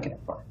that's what I'm looking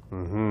for.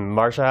 Mm-hmm.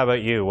 Marsha, how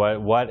about you?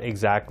 What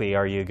exactly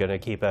are you going to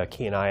keep a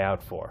keen eye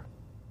out for?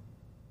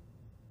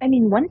 I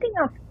mean, one thing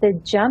off the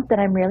jump that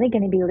I'm really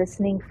going to be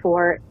listening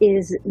for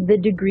is the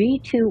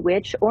degree to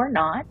which or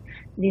not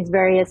these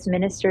various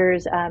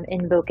ministers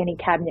invoke any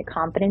cabinet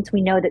competence.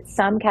 We know that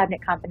some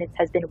cabinet competence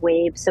has been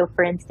waived. So,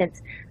 for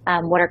instance,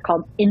 what are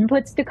called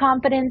inputs to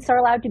competence are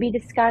allowed to be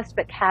discussed,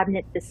 but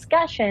cabinet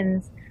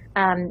discussions,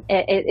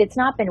 it's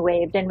not been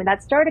waived. And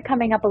that started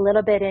coming up a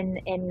little bit in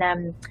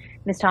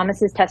Ms.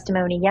 Thomas's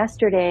testimony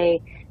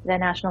yesterday, the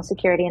National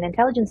Security and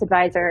Intelligence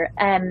Advisor.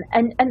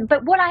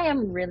 But what I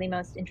am really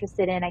most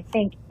interested in, I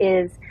think,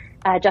 is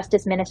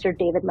Justice Minister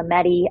David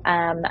Lametti,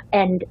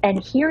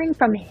 and hearing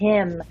from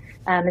him.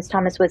 Ms.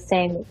 Thomas was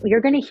saying,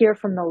 you're going to hear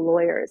from the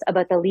lawyers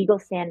about the legal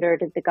standard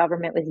that the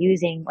government was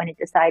using when it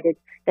decided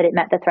that it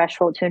met the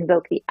threshold to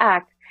invoke the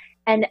act.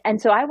 And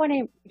so I want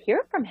to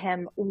hear from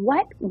him,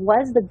 what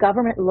was the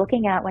government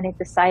looking at when it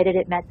decided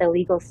it met the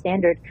legal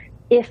standard,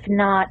 if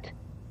not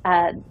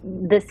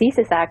the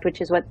CPAC Act,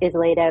 which is what is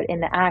laid out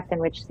in the act,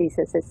 and which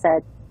CPAC has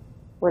said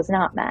was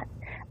not met.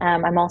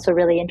 I'm also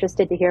really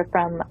interested to hear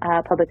from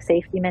Public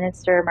Safety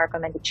Minister Marco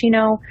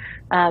Mendicino.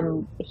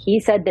 He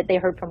said that they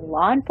heard from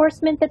law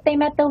enforcement that they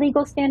met the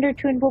legal standard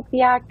to invoke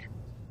the act.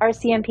 Our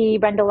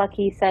CMP, Brenda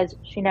Lucki, says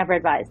she never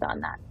advised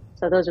on that.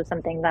 So those are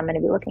some things I'm going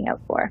to be looking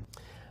out for.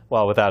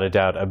 Well, without a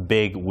doubt, a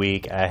big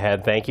week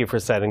ahead. Thank you for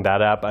setting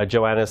that up.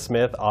 Joanna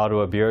Smith,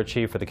 Ottawa Bureau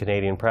Chief for the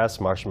Canadian Press,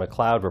 Marsha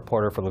McLeod,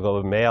 reporter for the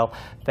Globe and Mail.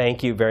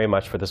 Thank you very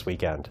much for this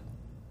weekend.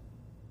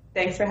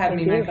 Thanks for having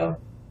me, Michael.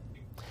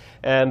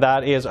 And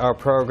that is our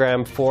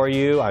program for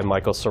you. I'm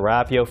Michael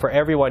Serapio. For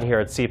everyone here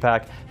at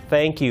CPAC,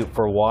 thank you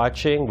for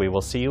watching. We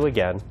will see you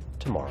again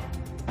tomorrow.